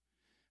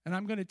 And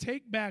I'm going to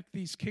take back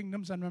these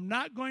kingdoms, and I'm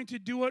not going to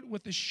do it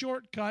with a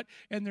shortcut,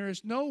 and there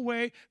is no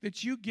way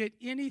that you get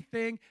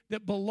anything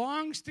that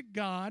belongs to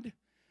God,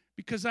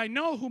 because I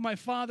know who my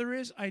Father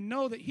is. I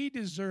know that he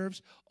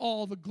deserves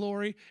all the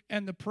glory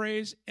and the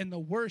praise and the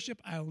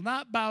worship. I will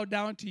not bow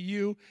down to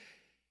you.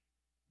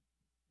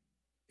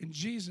 And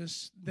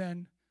Jesus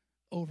then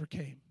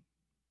overcame.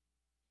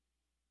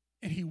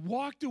 And he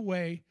walked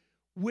away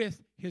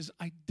with his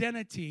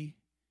identity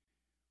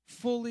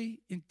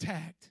fully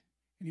intact,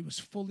 and he was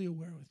fully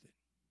aware with it.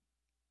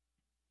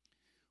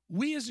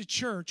 We as a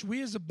church,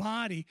 we as a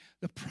body,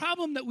 the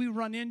problem that we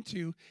run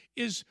into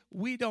is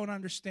we don't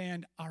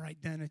understand our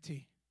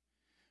identity.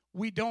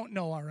 We don't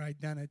know our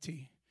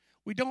identity.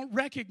 We don't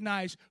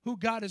recognize who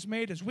God has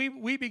made us.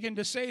 We begin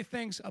to say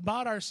things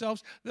about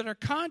ourselves that are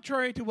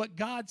contrary to what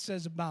God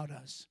says about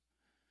us.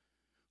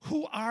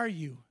 Who are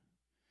you?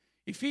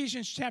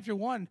 Ephesians chapter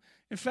 1.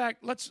 In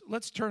fact,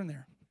 let's turn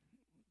there.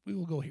 We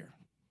will go here.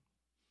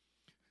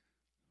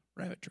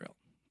 Rabbit trail.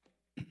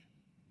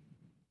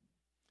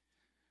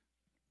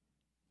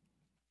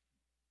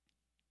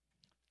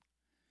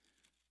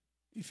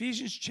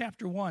 Ephesians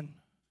chapter 1,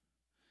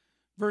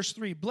 verse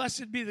 3.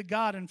 Blessed be the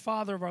God and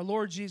Father of our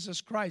Lord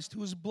Jesus Christ,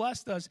 who has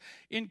blessed us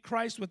in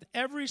Christ with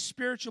every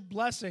spiritual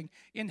blessing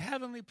in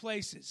heavenly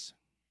places.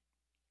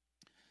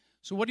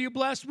 So what are you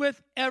blessed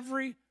with?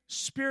 Every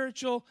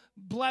spiritual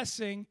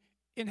blessing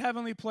in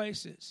heavenly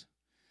places.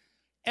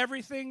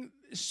 Everything,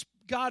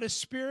 God is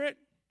spirit.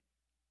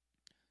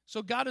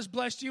 So God has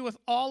blessed you with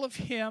all of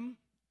him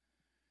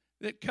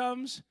that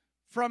comes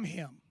from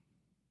him.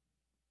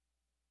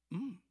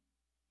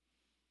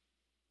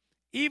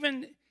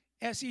 Even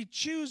as he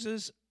chose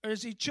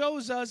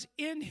us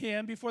in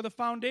him before the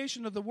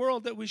foundation of the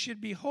world, that we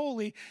should be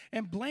holy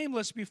and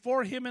blameless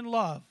before him in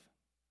love.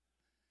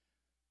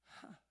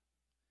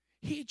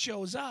 He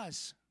chose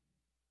us.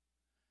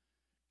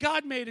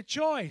 God made a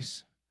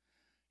choice.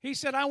 He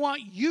said, I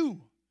want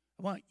you.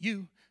 I want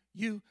you.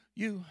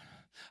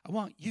 I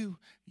want you.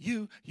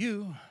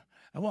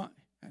 I want,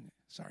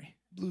 sorry,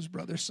 Blues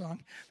Brothers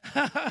song.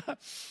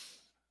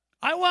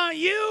 I want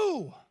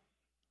you.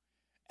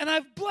 And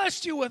I've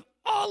blessed you with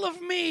all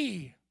of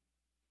me.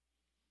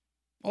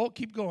 Oh,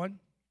 keep going.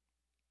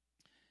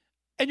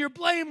 And you're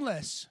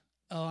blameless.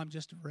 Oh, I'm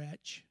just a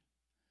wretch.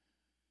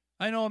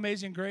 I know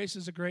Amazing Grace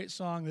is a great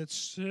song that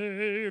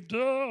saved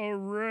a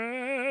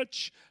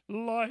wretch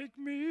like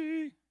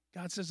me.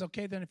 God says,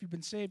 okay, then if you've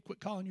been saved, quit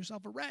calling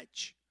yourself a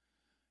wretch.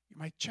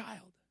 You're my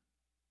child.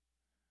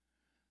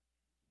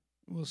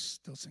 We'll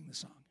still sing the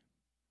song.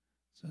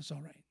 So it's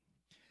all right.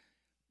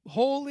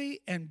 Holy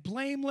and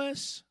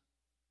blameless.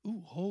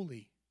 Ooh,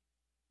 holy.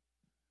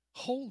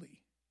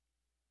 Holy.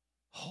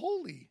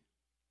 Holy.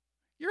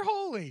 You're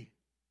holy.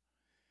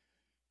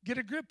 Get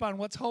a grip on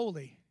what's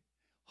holy.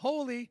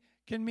 Holy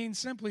can mean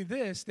simply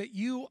this, that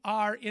you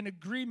are in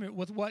agreement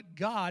with what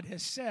God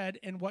has said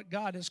and what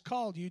God has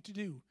called you to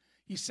do.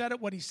 He said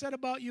it, what he said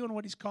about you and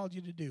what he's called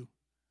you to do.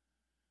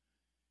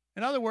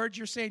 In other words,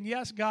 you're saying,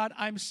 yes, God,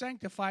 I'm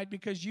sanctified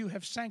because you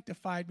have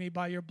sanctified me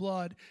by your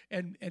blood,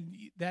 and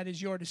that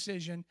is your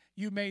decision.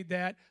 You made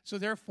that, so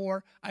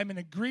therefore, I'm in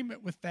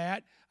agreement with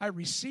that. I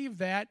receive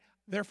that,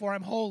 therefore,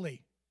 I'm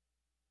holy.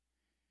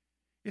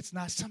 It's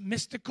not some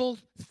mystical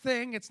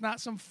thing. It's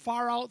not some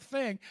far-out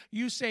thing.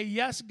 You say,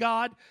 yes,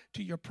 God,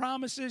 to your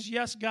promises.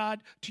 Yes,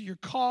 God, to your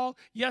call.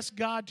 Yes,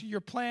 God, to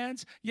your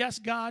plans. Yes,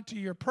 God, to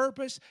your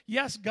purpose.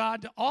 Yes,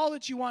 God, to all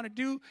that you want to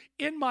do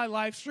in my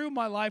life, through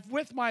my life,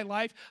 with my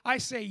life. I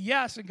say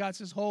yes, and God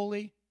says,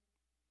 holy.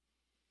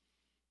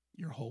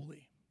 You're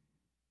holy.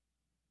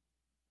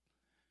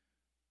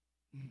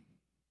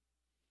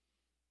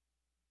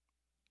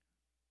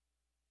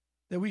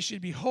 That we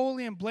should be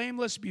holy and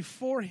blameless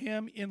before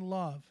him in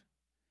love.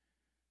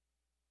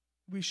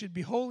 We should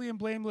be holy and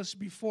blameless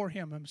before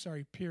him.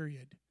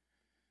 Period.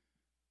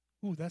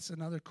 Ooh, that's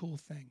another cool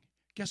thing.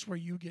 Guess where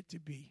you get to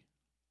be?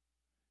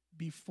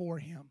 Before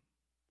him.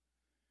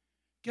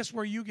 Guess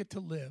where you get to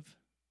live?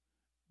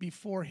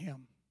 Before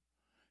him.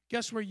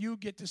 Guess where you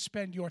get to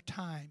spend your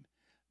time?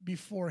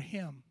 Before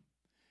him.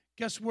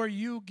 Guess where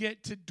you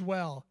get to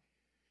dwell?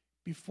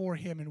 Before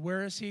him. And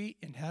where is he?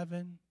 In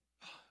heaven.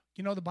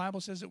 You know, the Bible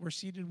says that we're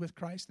seated with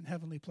Christ in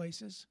heavenly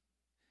places.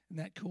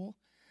 Isn't that cool?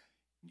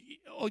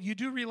 Oh, you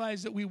do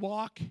realize that we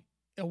walk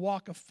a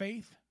walk of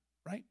faith,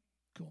 right?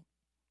 Cool.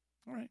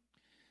 All right.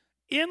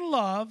 In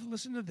love,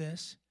 listen to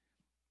this,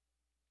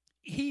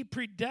 he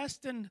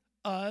predestined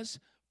us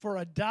for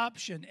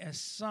adoption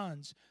as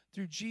sons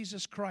through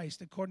Jesus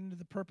Christ according to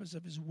the purpose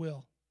of his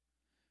will,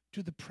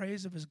 to the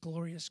praise of his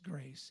glorious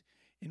grace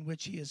in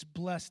which he has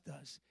blessed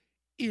us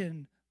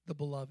in the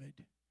beloved.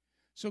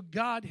 So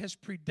God has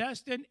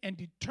predestined and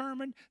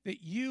determined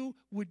that you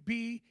would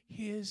be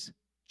his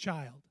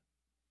child.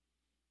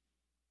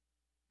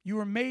 You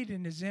were made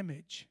in his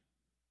image.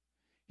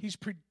 He's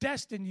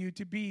predestined you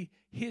to be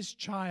his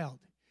child.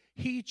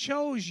 He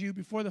chose you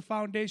before the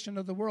foundation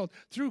of the world.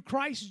 Through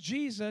Christ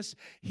Jesus,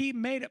 he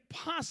made it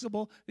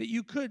possible that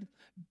you could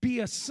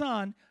be a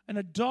son and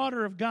a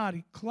daughter of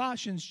God.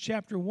 Colossians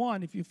chapter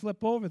 1, if you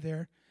flip over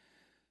there,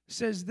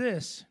 says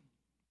this.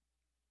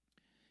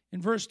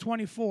 In verse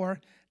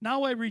 24,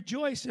 now I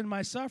rejoice in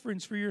my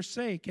sufferings for your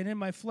sake, and in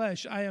my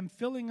flesh I am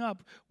filling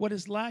up what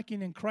is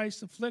lacking in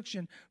Christ's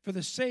affliction for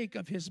the sake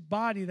of his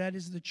body, that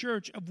is the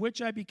church, of which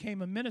I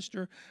became a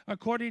minister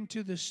according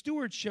to the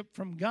stewardship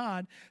from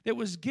God that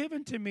was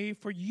given to me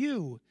for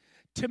you,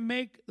 to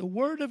make the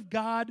word of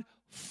God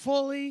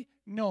fully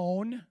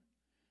known,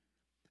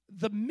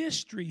 the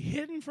mystery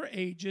hidden for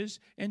ages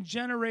and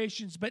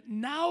generations, but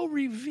now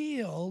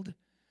revealed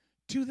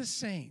to the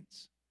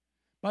saints.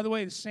 By the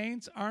way, the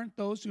saints aren't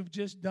those who've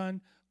just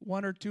done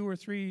 1 or 2 or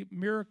 3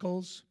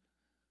 miracles.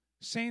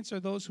 Saints are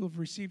those who have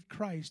received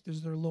Christ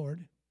as their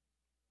Lord.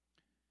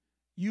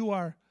 You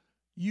are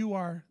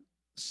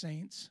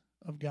saints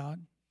of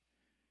God.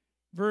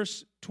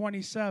 Verse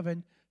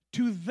 27,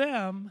 to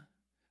them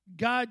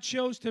God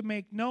chose to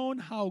make known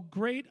how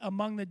great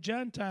among the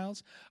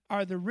Gentiles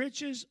are the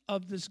riches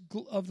of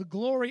the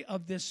glory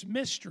of this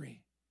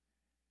mystery.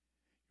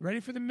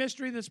 Ready for the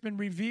mystery that's been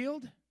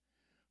revealed?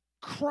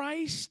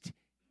 Christ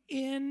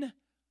in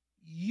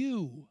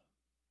you,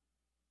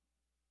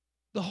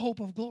 the hope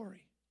of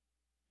glory.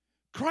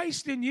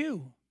 Christ in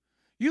you.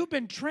 You've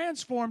been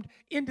transformed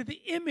into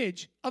the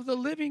image of the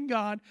living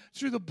God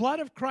through the blood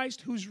of Christ,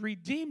 who's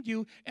redeemed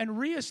you and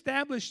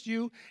reestablished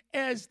you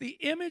as the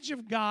image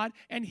of God,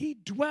 and he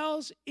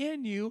dwells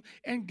in you.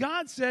 And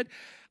God said,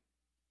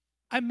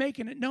 I'm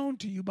making it known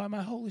to you by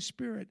my Holy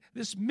Spirit.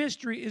 This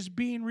mystery is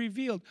being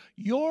revealed.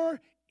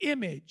 Your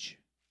image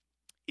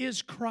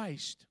is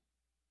Christ.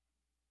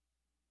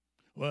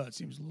 Well, it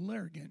seems a little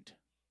arrogant.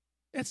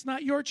 It's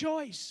not your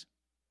choice.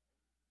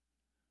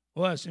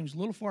 Well, it seems a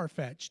little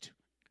far-fetched.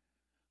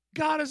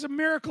 God is a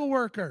miracle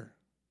worker.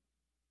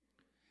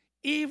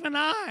 Even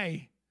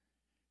I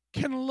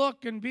can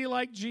look and be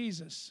like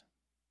Jesus.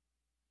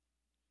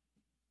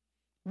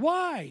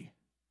 Why?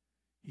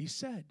 He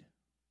said.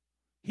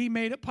 He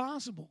made it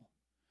possible.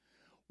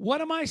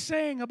 What am I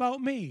saying about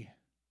me?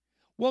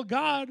 Well,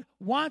 God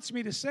wants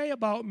me to say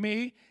about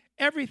me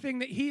everything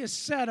that he has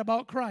said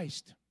about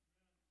Christ.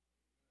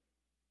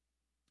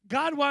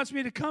 God wants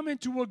me to come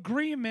into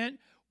agreement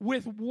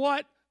with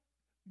what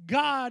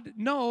God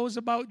knows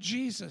about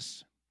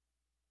Jesus.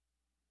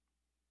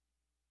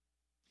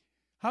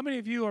 How many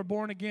of you are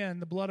born again,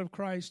 the blood of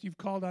Christ? You've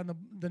called on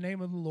the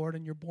name of the Lord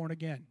and you're born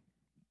again.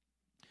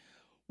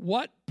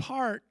 What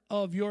part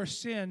of your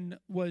sin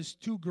was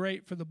too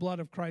great for the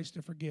blood of Christ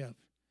to forgive?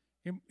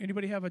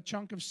 Anybody have a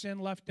chunk of sin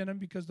left in them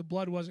because the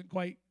blood wasn't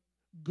quite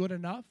good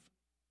enough?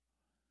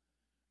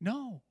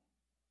 No.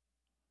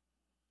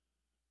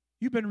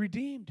 You've been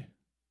redeemed,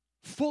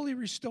 fully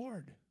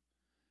restored,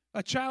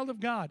 a child of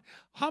God.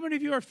 How many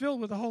of you are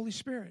filled with the Holy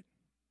Spirit?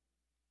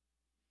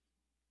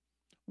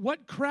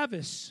 What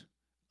crevice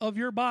of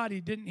your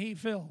body didn't he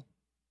fill?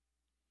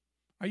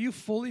 Are you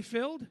fully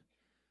filled?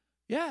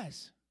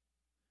 Yes,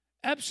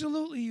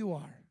 absolutely you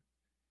are.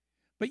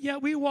 But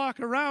yet we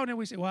walk around and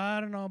we say, well, I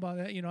don't know about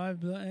that.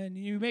 And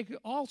you make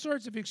all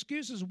sorts of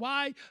excuses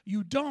why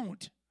you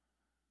don't.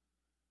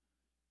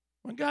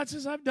 When God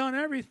says, I've done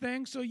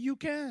everything, so you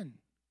can.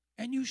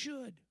 And you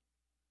should.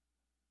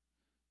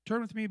 Turn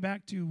with me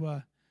back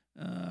to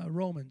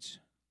Romans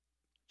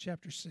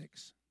chapter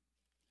 6.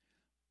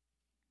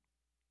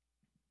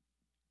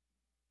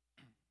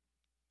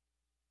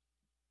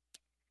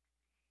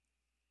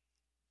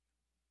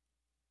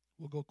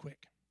 We'll go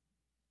quick.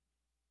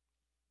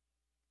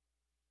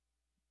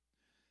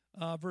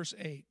 Verse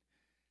 8.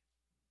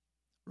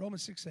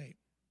 Romans 6:8.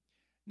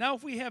 Now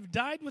if we have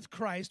died with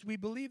Christ, we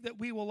believe that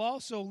we will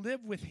also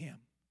live with him.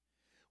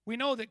 We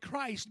know that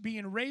Christ,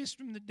 being raised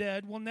from the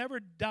dead, will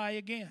never die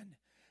again.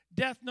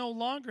 Death no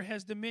longer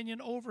has dominion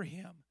over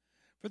him.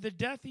 For the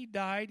death he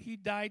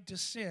died to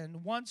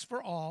sin once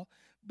for all,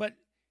 but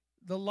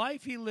the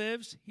life he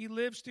lives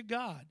to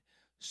God.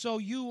 So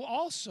you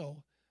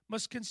also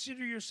must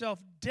consider yourself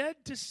dead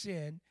to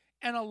sin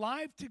and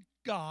alive to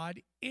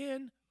God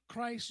in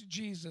Christ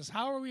Jesus.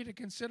 How are we to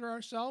consider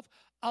ourselves?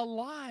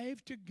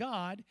 Alive to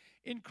God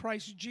in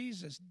Christ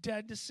Jesus,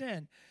 dead to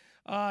sin.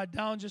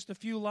 Down just a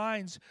few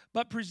lines.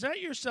 But present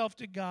yourself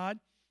to God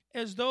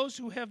as those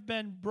who have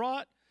been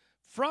brought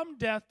from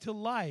death to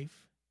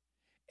life,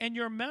 and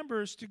your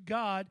members to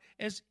God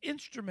as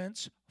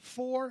instruments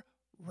for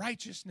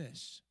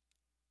righteousness.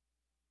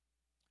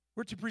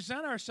 We're to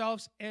present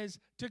ourselves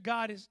to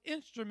God as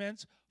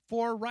instruments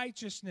for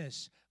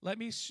righteousness. Let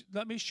me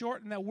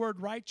shorten that word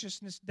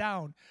righteousness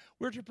down.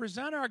 We're to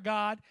present our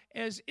God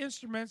as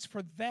instruments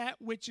for that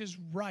which is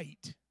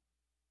right.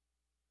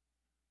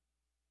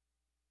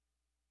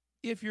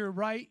 If you're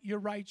right, you're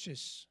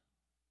righteous.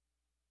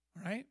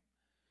 All right?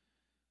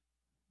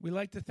 We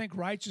like to think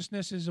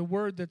righteousness is a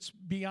word that's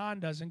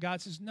beyond us, and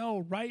God says,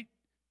 no,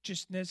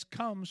 righteousness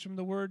comes from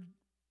the word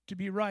to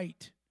be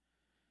right.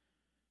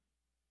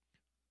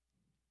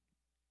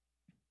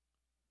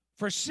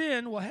 For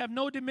sin will have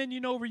no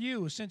dominion over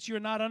you, since you're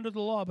not under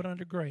the law but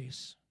under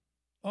grace.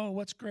 Oh,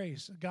 what's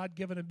grace? A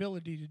God-given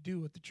ability to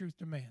do what the truth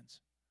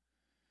demands.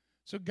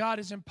 So God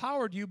has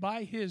empowered you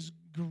by His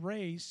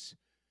grace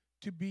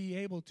to be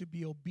able to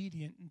be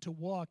obedient and to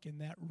walk in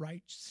that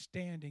right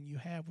standing you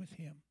have with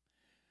Him.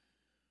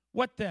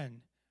 What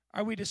then?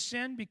 Are we to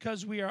sin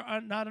because we are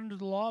not under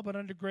the law but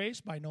under grace?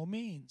 By no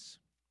means.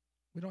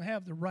 We don't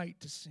have the right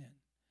to sin.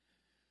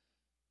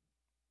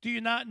 Do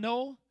you not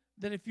know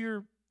that if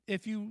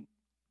you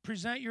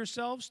present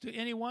yourselves to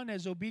anyone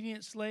as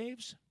obedient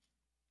slaves,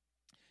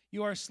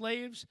 you are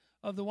slaves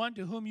of the one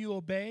to whom you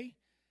obey,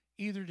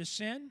 either to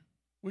sin,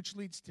 which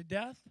leads to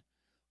death,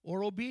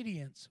 or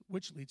obedience,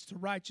 which leads to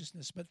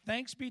righteousness. But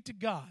thanks be to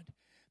God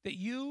that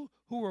you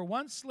who were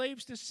once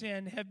slaves to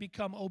sin have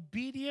become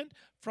obedient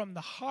from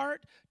the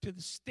heart to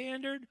the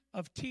standard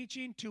of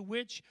teaching to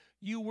which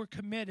you were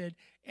committed,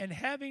 and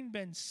having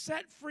been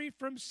set free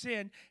from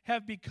sin,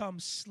 have become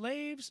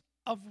slaves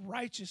of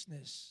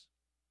righteousness.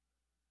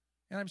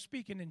 And I'm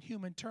speaking in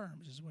human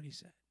terms, is what he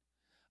said.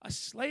 A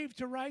slave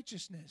to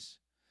righteousness.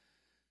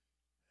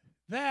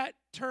 That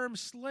term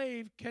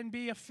slave can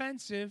be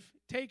offensive,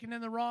 taken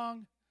in the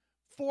wrong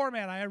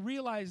format. I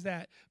realize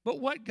that. But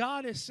what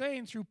God is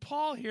saying through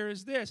Paul here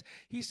is this.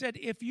 He said,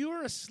 if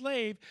you're a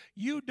slave,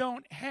 you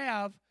don't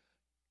have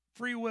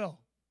free will.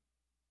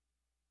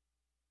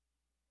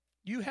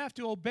 You have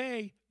to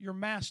obey your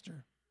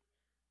master.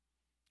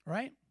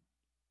 Right?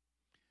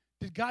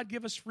 Did God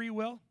give us free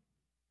will?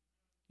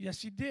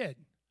 Yes, He did.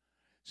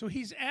 So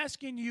He's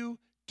asking you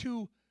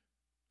to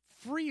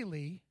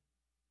freely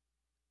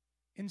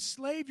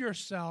enslave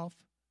yourself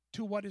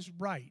to what is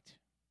right.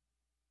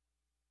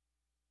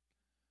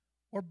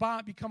 Or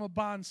become a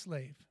bond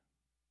slave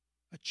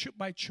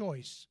by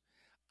choice.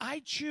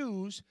 I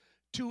choose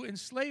to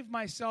enslave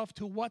myself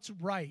to what's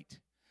right.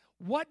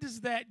 What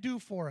does that do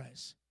for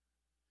us?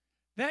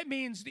 That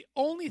means the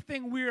only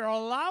thing we are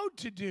allowed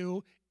to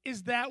do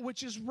is that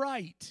which is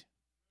right.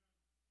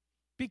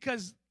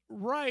 Because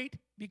right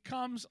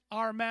becomes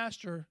our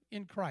master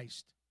in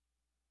Christ.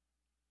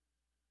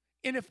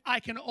 And if I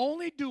can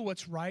only do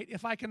what's right,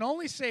 if I can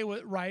only say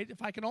what's right,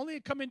 if I can only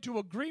come into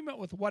agreement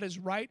with what is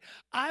right,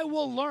 I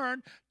will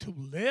learn to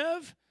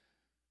live,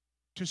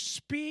 to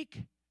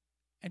speak,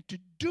 and to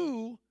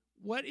do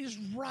what is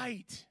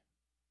right.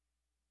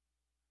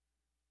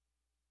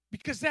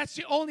 Because that's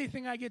the only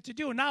thing I get to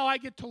do. Now I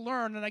get to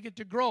learn and I get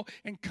to grow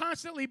and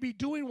constantly be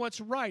doing what's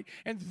right.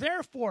 And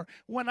therefore,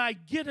 when I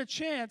get a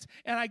chance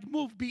and I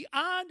move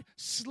beyond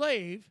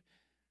slave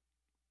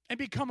and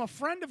become a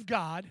friend of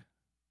God,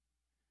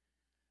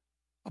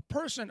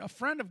 a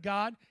friend of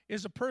God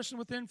is a person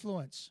with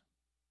influence.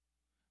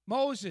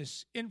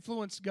 Moses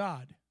influenced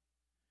God.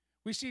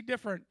 We see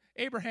different.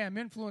 Abraham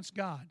influenced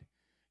God.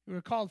 We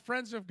were called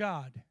friends of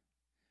God.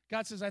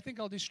 God says, I think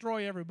I'll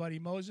destroy everybody,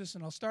 Moses,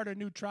 and I'll start a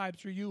new tribe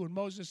through you. And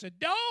Moses said,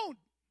 don't.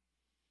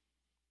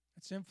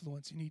 That's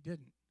influence, and he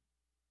didn't.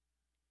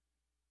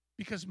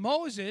 Because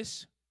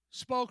Moses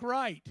spoke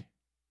right.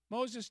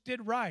 Moses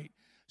did right.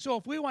 So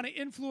if we want to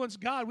influence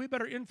God, we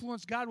better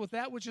influence God with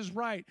that which is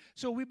right.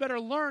 So we better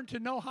learn to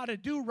know how to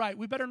do right.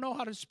 We better know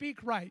how to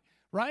speak right.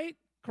 Right?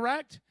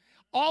 Correct?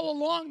 All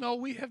along, though,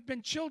 we have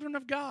been children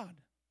of God.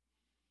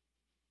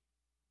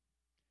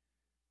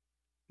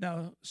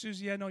 Now,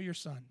 Susie, I know your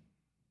son.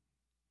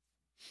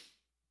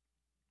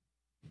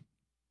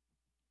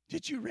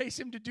 Did you raise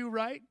him to do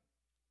right?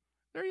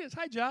 There he is.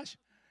 Hi, Josh.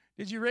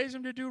 Did you raise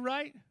him to do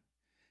right?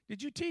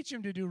 Did you teach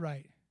him to do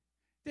right?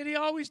 Did he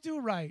always do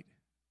right?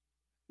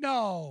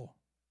 No.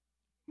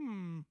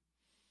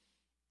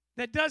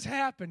 That does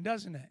happen,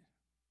 doesn't it?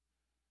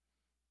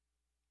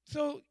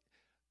 So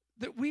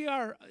that we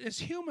are, as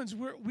humans,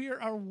 we are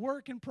a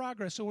work in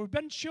progress. So we've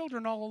been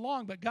children all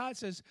along, but God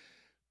says,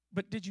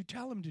 but did you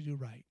tell him to do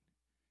right?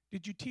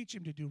 Did you teach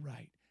him to do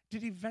right?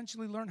 Did he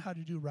eventually learn how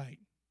to do right?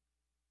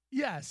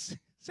 Yes.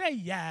 Say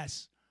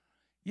yes.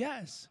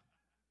 Yes.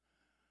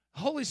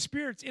 Holy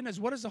Spirit's in us.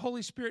 What does the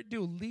Holy Spirit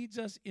do? Leads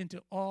us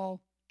into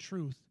all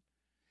truth.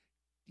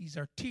 He's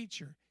our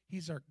teacher.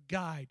 He's our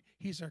guide.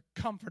 He's our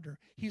comforter.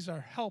 He's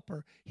our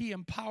helper. He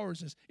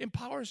empowers us.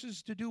 Empowers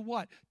us to do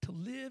what? To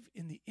live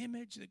in the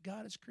image that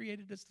God has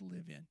created us to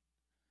live in.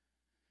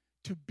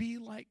 To be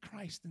like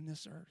Christ in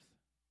this earth.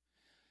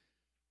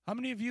 How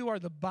many of you are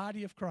the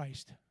body of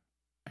Christ?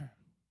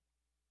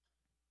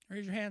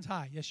 Raise your hands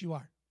high. Yes, you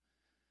are.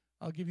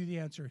 I'll give you the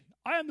answer.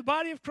 I am the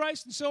body of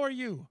Christ, and so are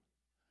you.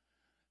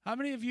 How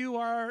many of you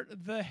are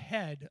the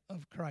head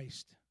of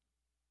Christ?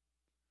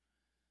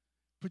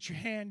 Put your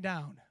hand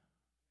down.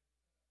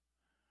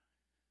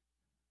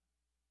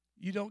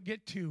 You don't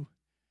get to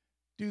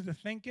do the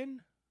thinking.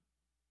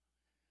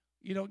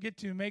 You don't get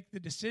to make the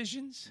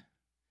decisions,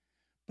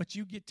 but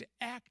you get to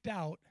act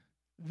out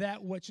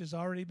that which has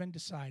already been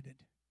decided.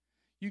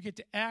 You get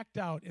to act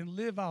out and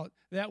live out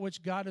that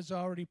which God has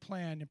already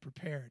planned and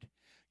prepared.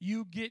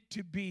 You get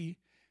to be,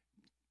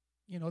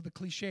 the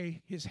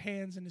cliche, his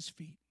hands and his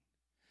feet.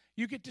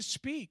 You get to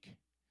speak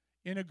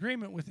in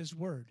agreement with his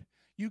word.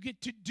 You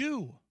get to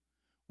do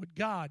what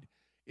God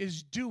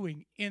is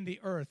doing in the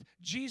earth.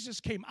 Jesus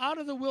came out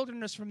of the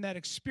wilderness from that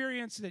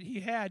experience that he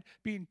had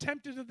being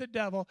tempted of the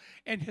devil,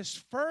 and his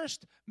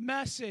first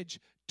message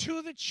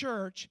to the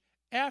church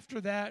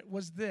after that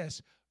was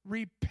this: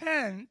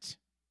 repent,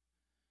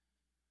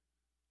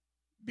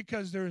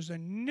 because there's a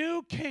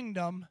new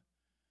kingdom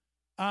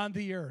on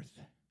the earth.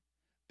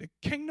 The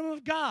kingdom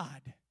of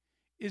God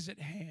is at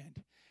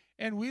hand.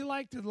 And we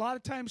like to a lot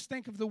of times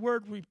think of the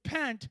word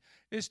repent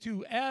as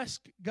to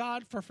ask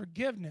God for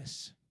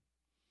forgiveness.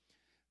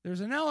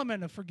 There's an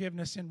element of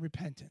forgiveness in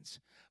repentance.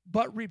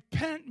 But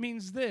repent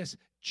means this: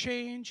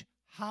 change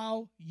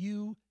how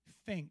you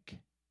think.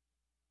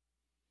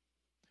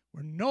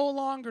 We're no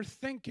longer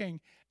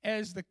thinking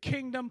as the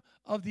kingdom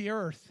of the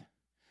earth.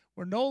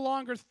 We're no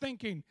longer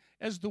thinking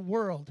as the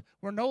world.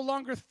 We're no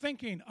longer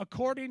thinking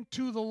according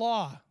to the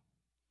law.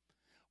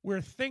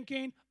 We're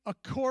thinking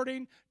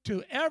according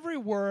to every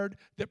word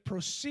that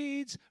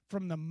proceeds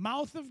from the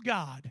mouth of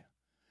God,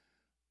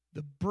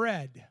 the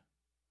bread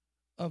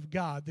of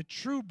God, the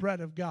true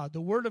bread of God,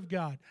 the word of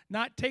God.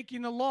 Not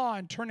taking the law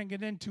and turning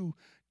it into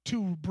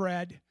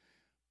bread,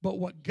 but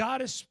what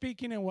God is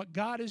speaking and what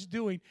God is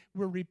doing.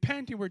 We're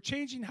repenting, we're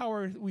changing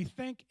how we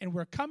think, and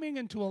we're coming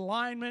into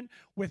alignment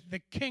with the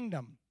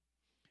kingdom.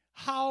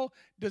 How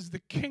does the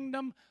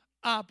kingdom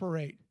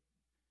operate?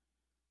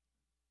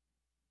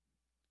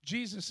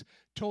 Jesus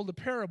told the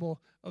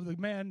parable of the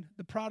man,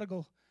 the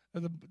prodigal,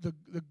 the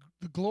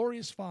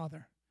glorious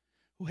father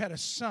who had a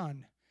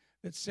son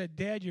that said,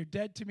 "Dad, you're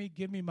dead to me.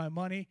 Give me my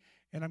money,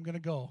 and I'm going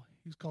to go."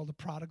 He was called the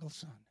prodigal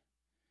son.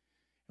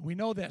 And we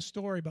know that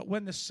story, but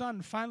when the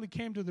son finally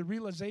came to the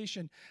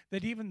realization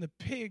that even the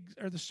pigs,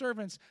 or the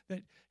servants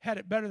that had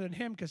it better than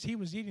him because he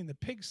was eating the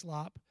pig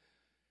slop,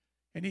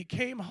 and he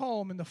came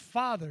home, and the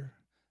father,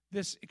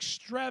 this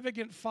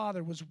extravagant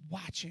father, was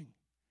watching.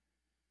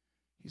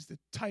 He's the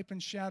type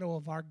and shadow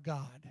of our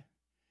God.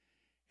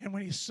 And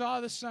when he saw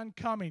the son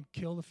coming,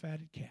 kill the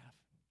fatted calf.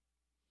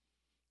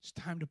 It's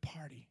time to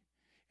party.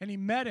 And he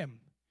met him.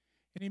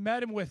 And he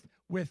met him with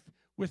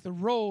a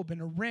robe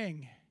and a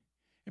ring,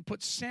 and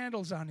put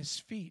sandals on his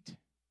feet.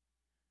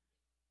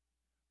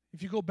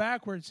 If you go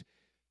backwards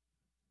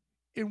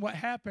in what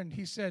happened,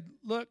 he said,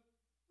 "Look,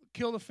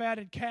 kill the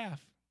fatted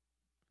calf."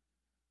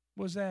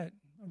 Was that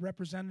a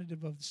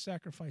representative of the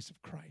sacrifice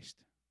of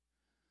Christ?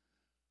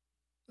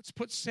 Let's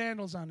put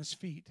sandals on his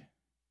feet.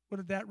 What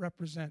did that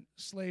represent?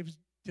 Slaves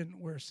didn't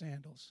wear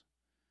sandals.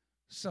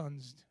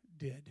 Sons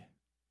did.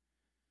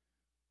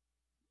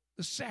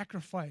 The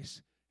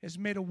sacrifice has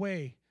made a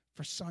way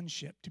for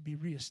sonship to be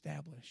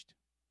reestablished.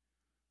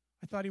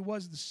 I thought he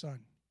was the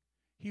son.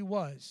 He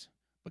was.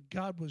 But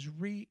God was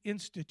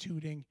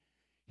reinstituting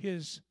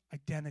his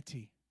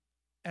identity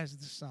as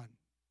the son.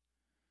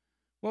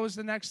 What was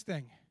the next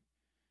thing?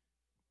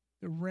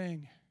 The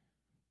ring.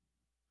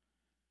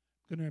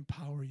 I'm going to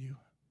empower you.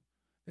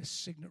 The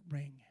signet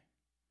ring.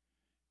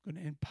 I'm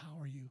going to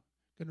empower you.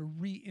 I'm going to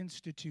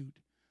reinstitute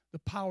the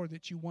power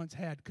that you once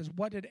had. Because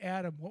what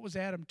was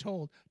Adam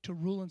told? To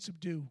rule and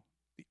subdue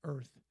the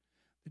earth.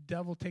 The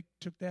devil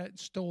took that and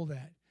stole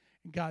that.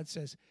 And God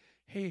says,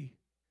 "Hey,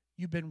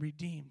 you've been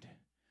redeemed.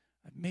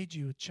 I've made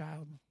you a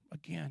child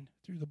again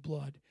through the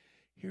blood.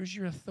 Here's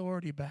your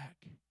authority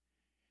back." And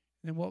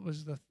then what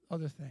was the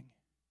other thing?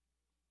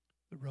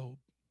 The robe.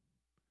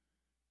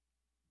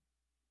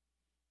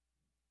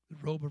 The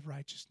robe of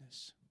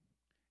righteousness.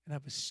 "And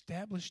I've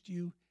established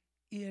you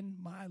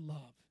in my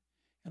love.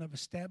 And I've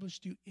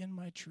established you in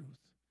my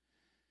truth."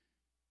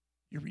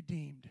 You're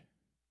redeemed.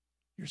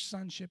 Your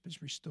sonship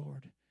is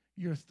restored.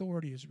 Your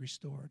authority is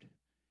restored.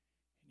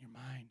 And you're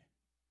mine.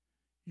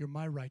 You're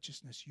my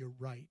righteousness. You're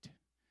right.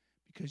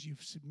 Because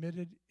you've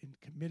submitted and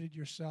committed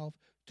yourself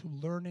to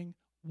learning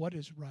what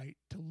is right,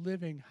 to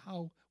living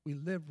how we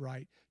live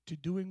right, to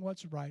doing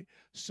what's right,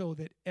 so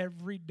that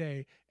every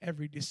day,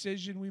 every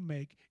decision we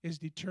make is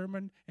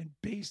determined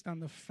and based on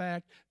the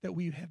fact that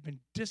we have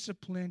been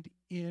disciplined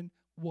in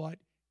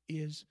what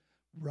is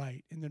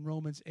right. And then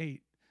Romans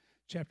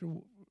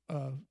chapter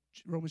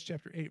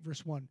 8,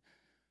 verse 1.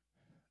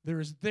 "There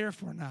is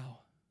therefore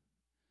now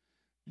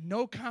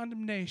no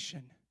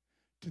condemnation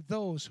to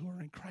those who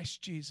are in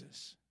Christ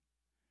Jesus."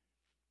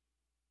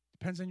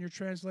 Depends on your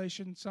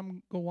translation.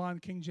 Some go on,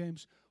 King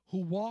James, "who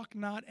walk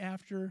not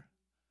after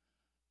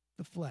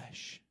the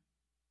flesh,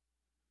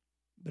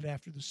 but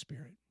after the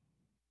Spirit."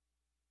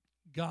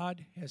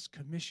 God has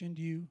commissioned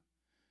you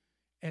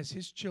as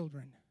his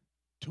children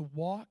to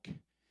walk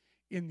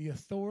in the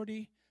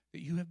authority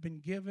that you have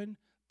been given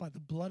by the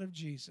blood of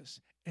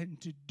Jesus,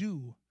 and to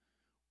do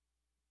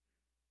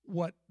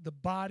what the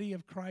body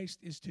of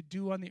Christ is to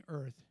do on the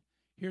earth.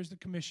 Here's the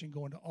commission: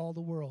 go into all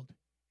the world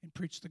and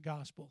preach the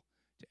gospel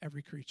to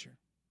every creature.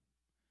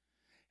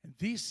 And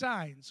these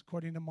signs,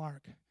 according to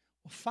Mark,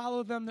 will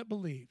follow them that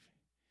believe.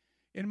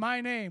 In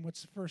my name,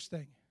 what's the first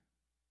thing?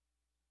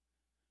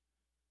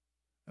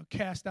 They'll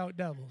cast out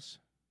devils.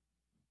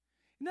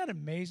 Isn't that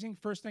amazing?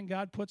 First thing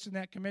God puts in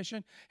that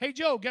commission. Hey,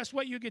 Joe, guess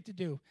what you get to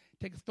do?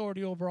 Take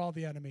authority over all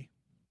the enemy.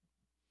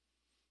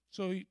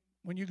 So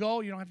when you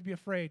go, you don't have to be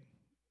afraid.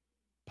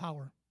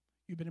 Power.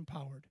 You've been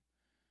empowered.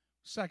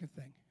 Second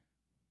thing.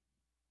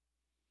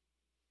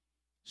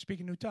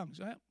 Speak in new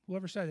tongues.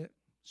 Whoever said it.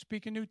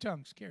 Speak in new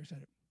tongues. Kara said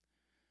it.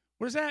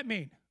 What does that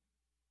mean?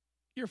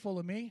 You're full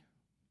of me.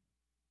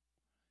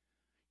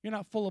 You're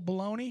not full of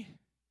baloney.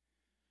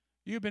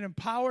 You've been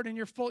empowered and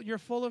you're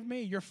full of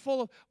me. You're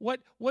full of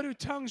what do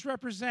tongues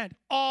represent?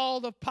 All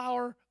the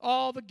power,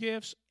 all the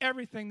gifts,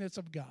 everything that's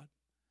of God.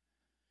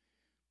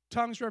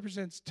 Tongues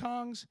represents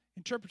tongues,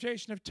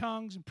 interpretation of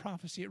tongues, and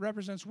prophecy. It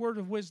represents word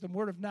of wisdom,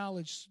 word of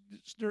knowledge,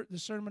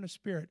 discernment of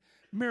spirit,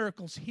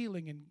 miracles,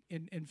 healing,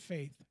 and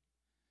faith.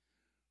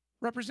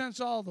 Represents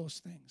all those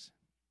things.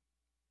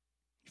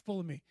 You're full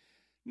of me.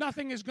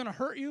 Nothing is going to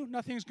hurt you.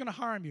 Nothing is going to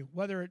harm you,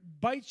 whether it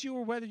bites you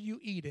or whether you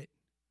eat it.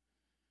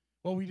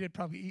 Well, we did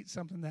probably eat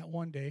something that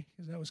one day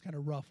because that was kind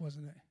of rough,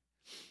 wasn't it?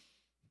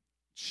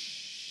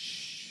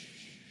 Shh.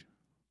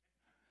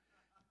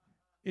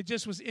 It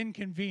just was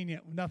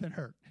inconvenient. Nothing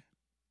hurt.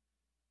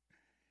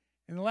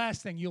 And the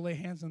last thing, you'll lay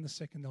hands on the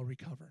sick and they'll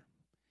recover.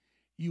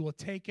 You will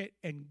take it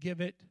and give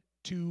it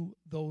to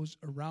those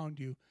around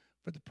you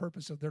for the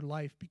purpose of their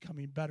life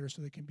becoming better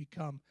so they can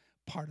become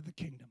part of the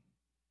kingdom.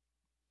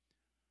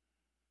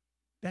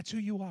 That's who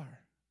you are.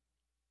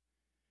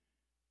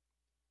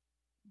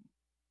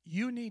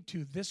 You need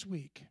to, this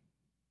week,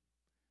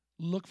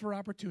 look for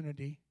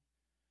opportunity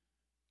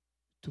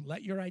to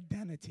let your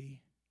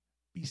identity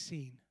be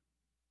seen.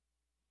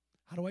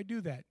 How do I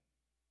do that?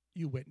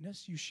 You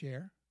witness, you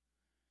share,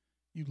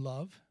 you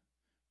love,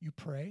 you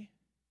pray,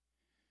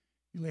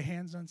 you lay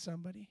hands on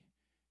somebody,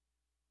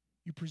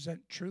 you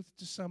present truth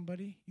to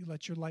somebody, you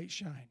let your light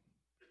shine.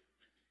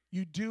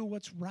 You do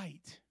what's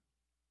right.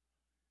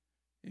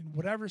 In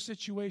whatever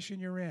situation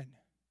you're in,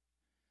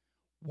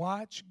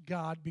 watch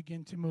God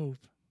begin to move.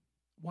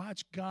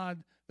 Watch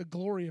God, the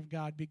glory of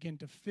God, begin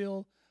to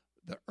fill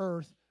the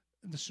earth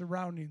and the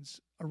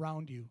surroundings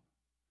around you.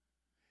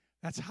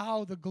 That's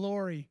how the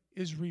glory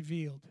is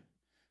revealed.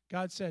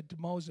 God said to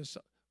Moses,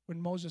 when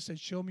Moses said,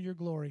 show me your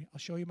glory, I'll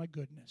show you my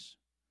goodness.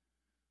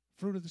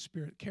 Fruit of the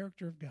Spirit,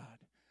 character of God.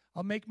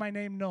 I'll make my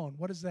name known.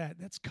 What is that?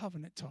 That's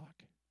covenant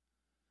talk.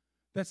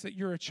 That's that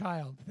you're a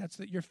child. That's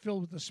that you're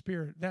filled with the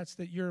Spirit. That's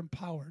that you're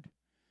empowered.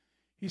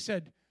 He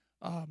said,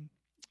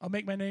 I'll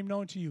make my name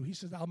known to you. He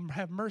says, I'll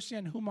have mercy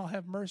on whom I'll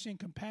have mercy and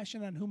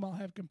compassion on whom I'll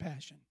have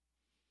compassion.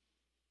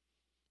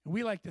 And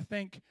we like to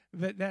think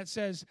that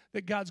says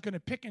that God's going to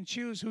pick and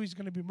choose who he's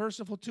going to be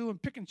merciful to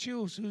and pick and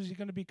choose who he's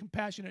going to be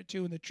compassionate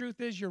to. And the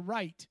truth is, you're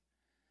right.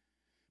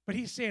 But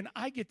he's saying,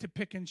 I get to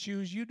pick and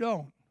choose, you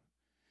don't.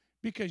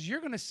 Because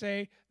you're going to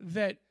say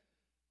that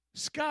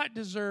Scott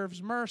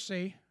deserves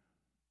mercy,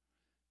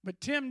 but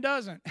Tim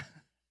doesn't.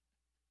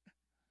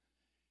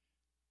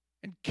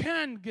 And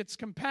Ken gets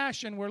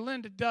compassion where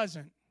Linda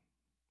doesn't.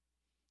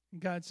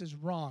 And God says,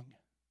 wrong.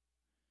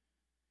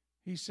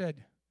 He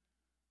said,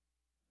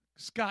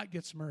 Scott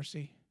gets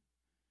mercy.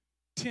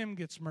 Tim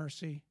gets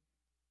mercy.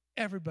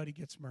 Everybody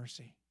gets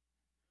mercy.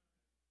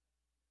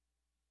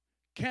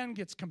 Ken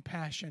gets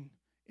compassion.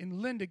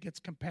 And Linda gets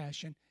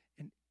compassion.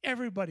 And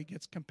everybody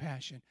gets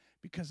compassion.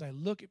 Because I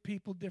look at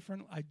people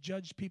different. I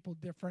judge people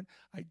different.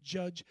 I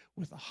judge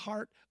with the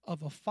heart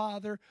of a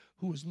father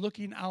who is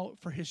looking out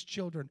for his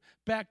children.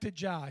 Back to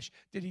Josh.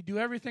 Did he do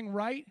everything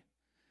right?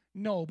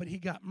 No, but he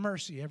got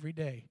mercy every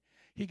day.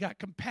 He got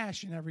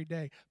compassion every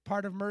day.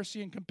 Part of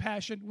mercy and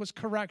compassion was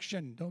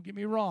correction. Don't get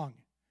me wrong.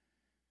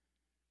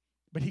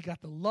 But he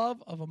got the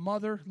love of a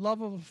mother,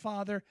 love of a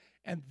father,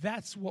 and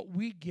that's what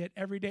we get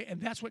every day. And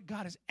that's what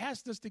God has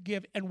asked us to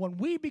give. And when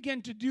we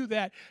begin to do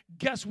that,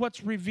 guess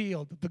what's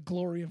revealed? The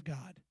glory of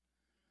God.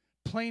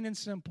 Plain and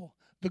simple,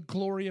 the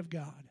glory of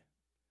God.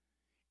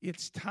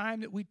 It's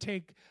time that we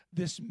take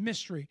this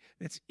mystery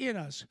that's in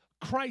us,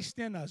 Christ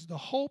in us, the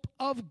hope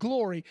of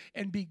glory,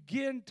 and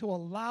begin to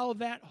allow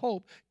that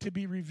hope to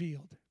be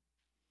revealed.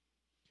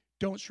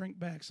 Don't shrink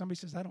back. Somebody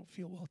says, I don't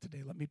feel well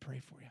today. Let me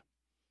pray for you.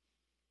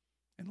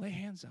 And lay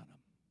hands on them.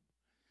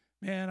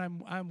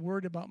 Man, I'm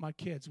worried about my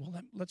kids. Well,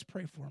 let's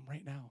pray for them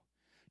right now.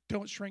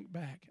 Don't shrink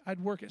back. I'd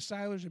work at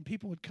Siler's and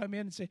people would come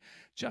in and say,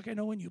 Chuck, I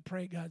know when you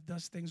pray, God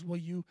does things. Will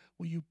you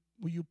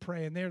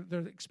pray? And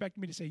they're expecting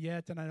me to say, yeah,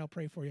 tonight I'll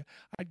pray for you.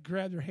 I'd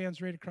grab their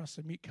hands right across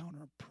the meat counter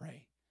and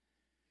pray.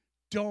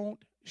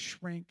 Don't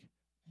shrink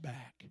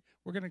back.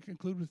 We're going to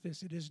conclude with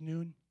this. It is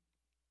noon.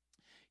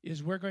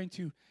 We're going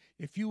to,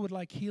 if you would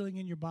like healing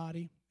in your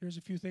body, there's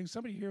a few things.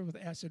 Somebody here with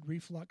acid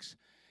reflux.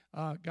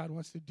 God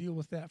wants to deal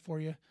with that for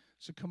you.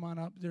 So come on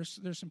up. There's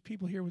some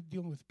people here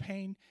dealing with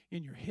pain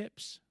in your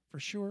hips, for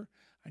sure.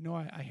 I know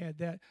I had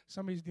that.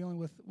 Somebody's dealing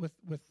with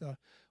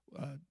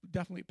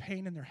definitely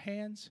pain in their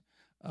hands.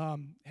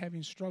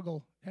 having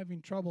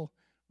trouble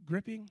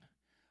gripping.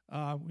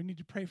 We need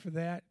to pray for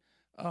that.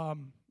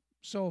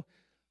 So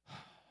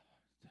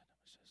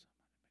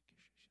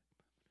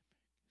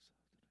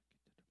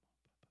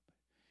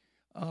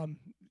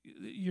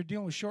you're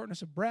dealing with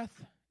shortness of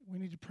breath. We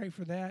need to pray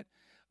for that.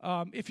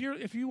 If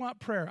you want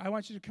prayer, I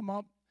want you to come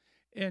up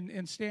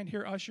and stand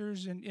here,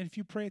 ushers. And if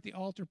you pray at the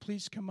altar,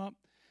 please come up.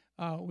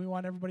 We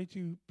want everybody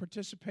to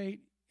participate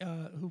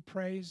who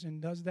prays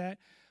and does that.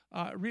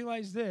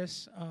 Realize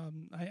this,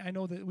 I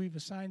know that we've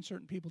assigned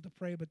certain people to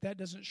pray, but that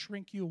doesn't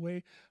shrink you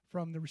away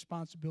from the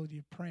responsibility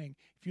of praying.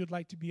 If you'd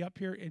like to be up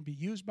here and be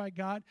used by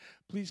God,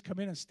 please come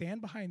in and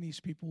stand behind these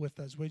people with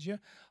us, would you?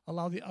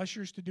 Allow the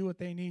ushers to do what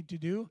they need to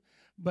do.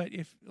 But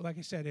if, like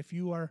I said, if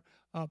you are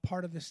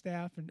part of the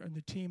staff and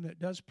the team that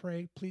does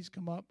pray, please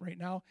come up right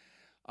now.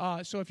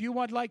 So if you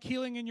want like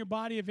healing in your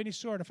body of any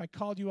sort, if I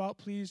called you out,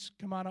 please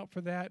come on up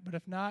for that. But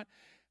if not,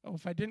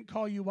 if I didn't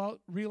call you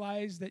out,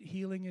 realize that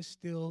healing is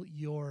still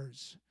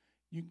yours.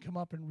 You can come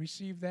up and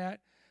receive that.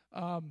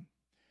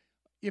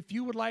 If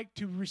you would like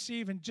to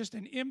receive just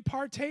an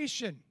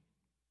impartation,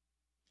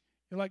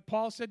 like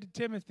Paul said to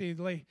Timothy,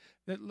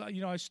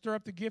 that I stir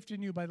up the gift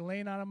in you by the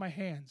laying on of my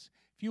hands.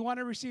 If you want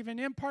to receive an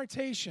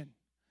impartation,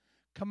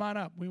 come on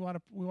up. We want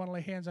to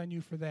lay hands on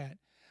you for that.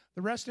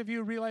 The rest of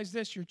you realize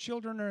this: your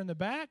children are in the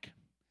back.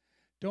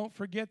 Don't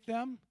forget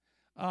them.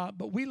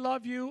 But we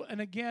love you, and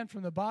again,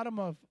 from the bottom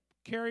of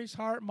Carrie's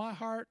heart, my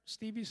heart,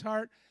 Stevie's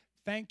heart,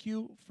 thank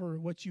you for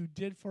what you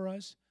did for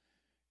us.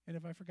 And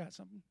if I forgot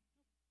something,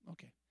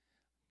 okay.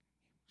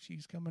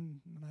 She's coming,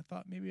 and I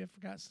thought maybe I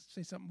forgot to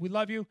say something. We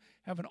love you.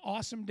 Have an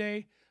awesome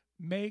day.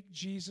 Make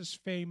Jesus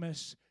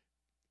famous.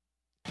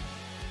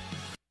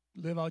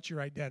 Live out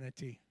your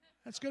identity.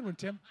 That's a good one,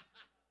 Tim.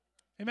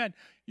 Amen.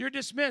 You're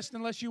dismissed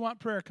unless you want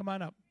prayer. Come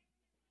on up.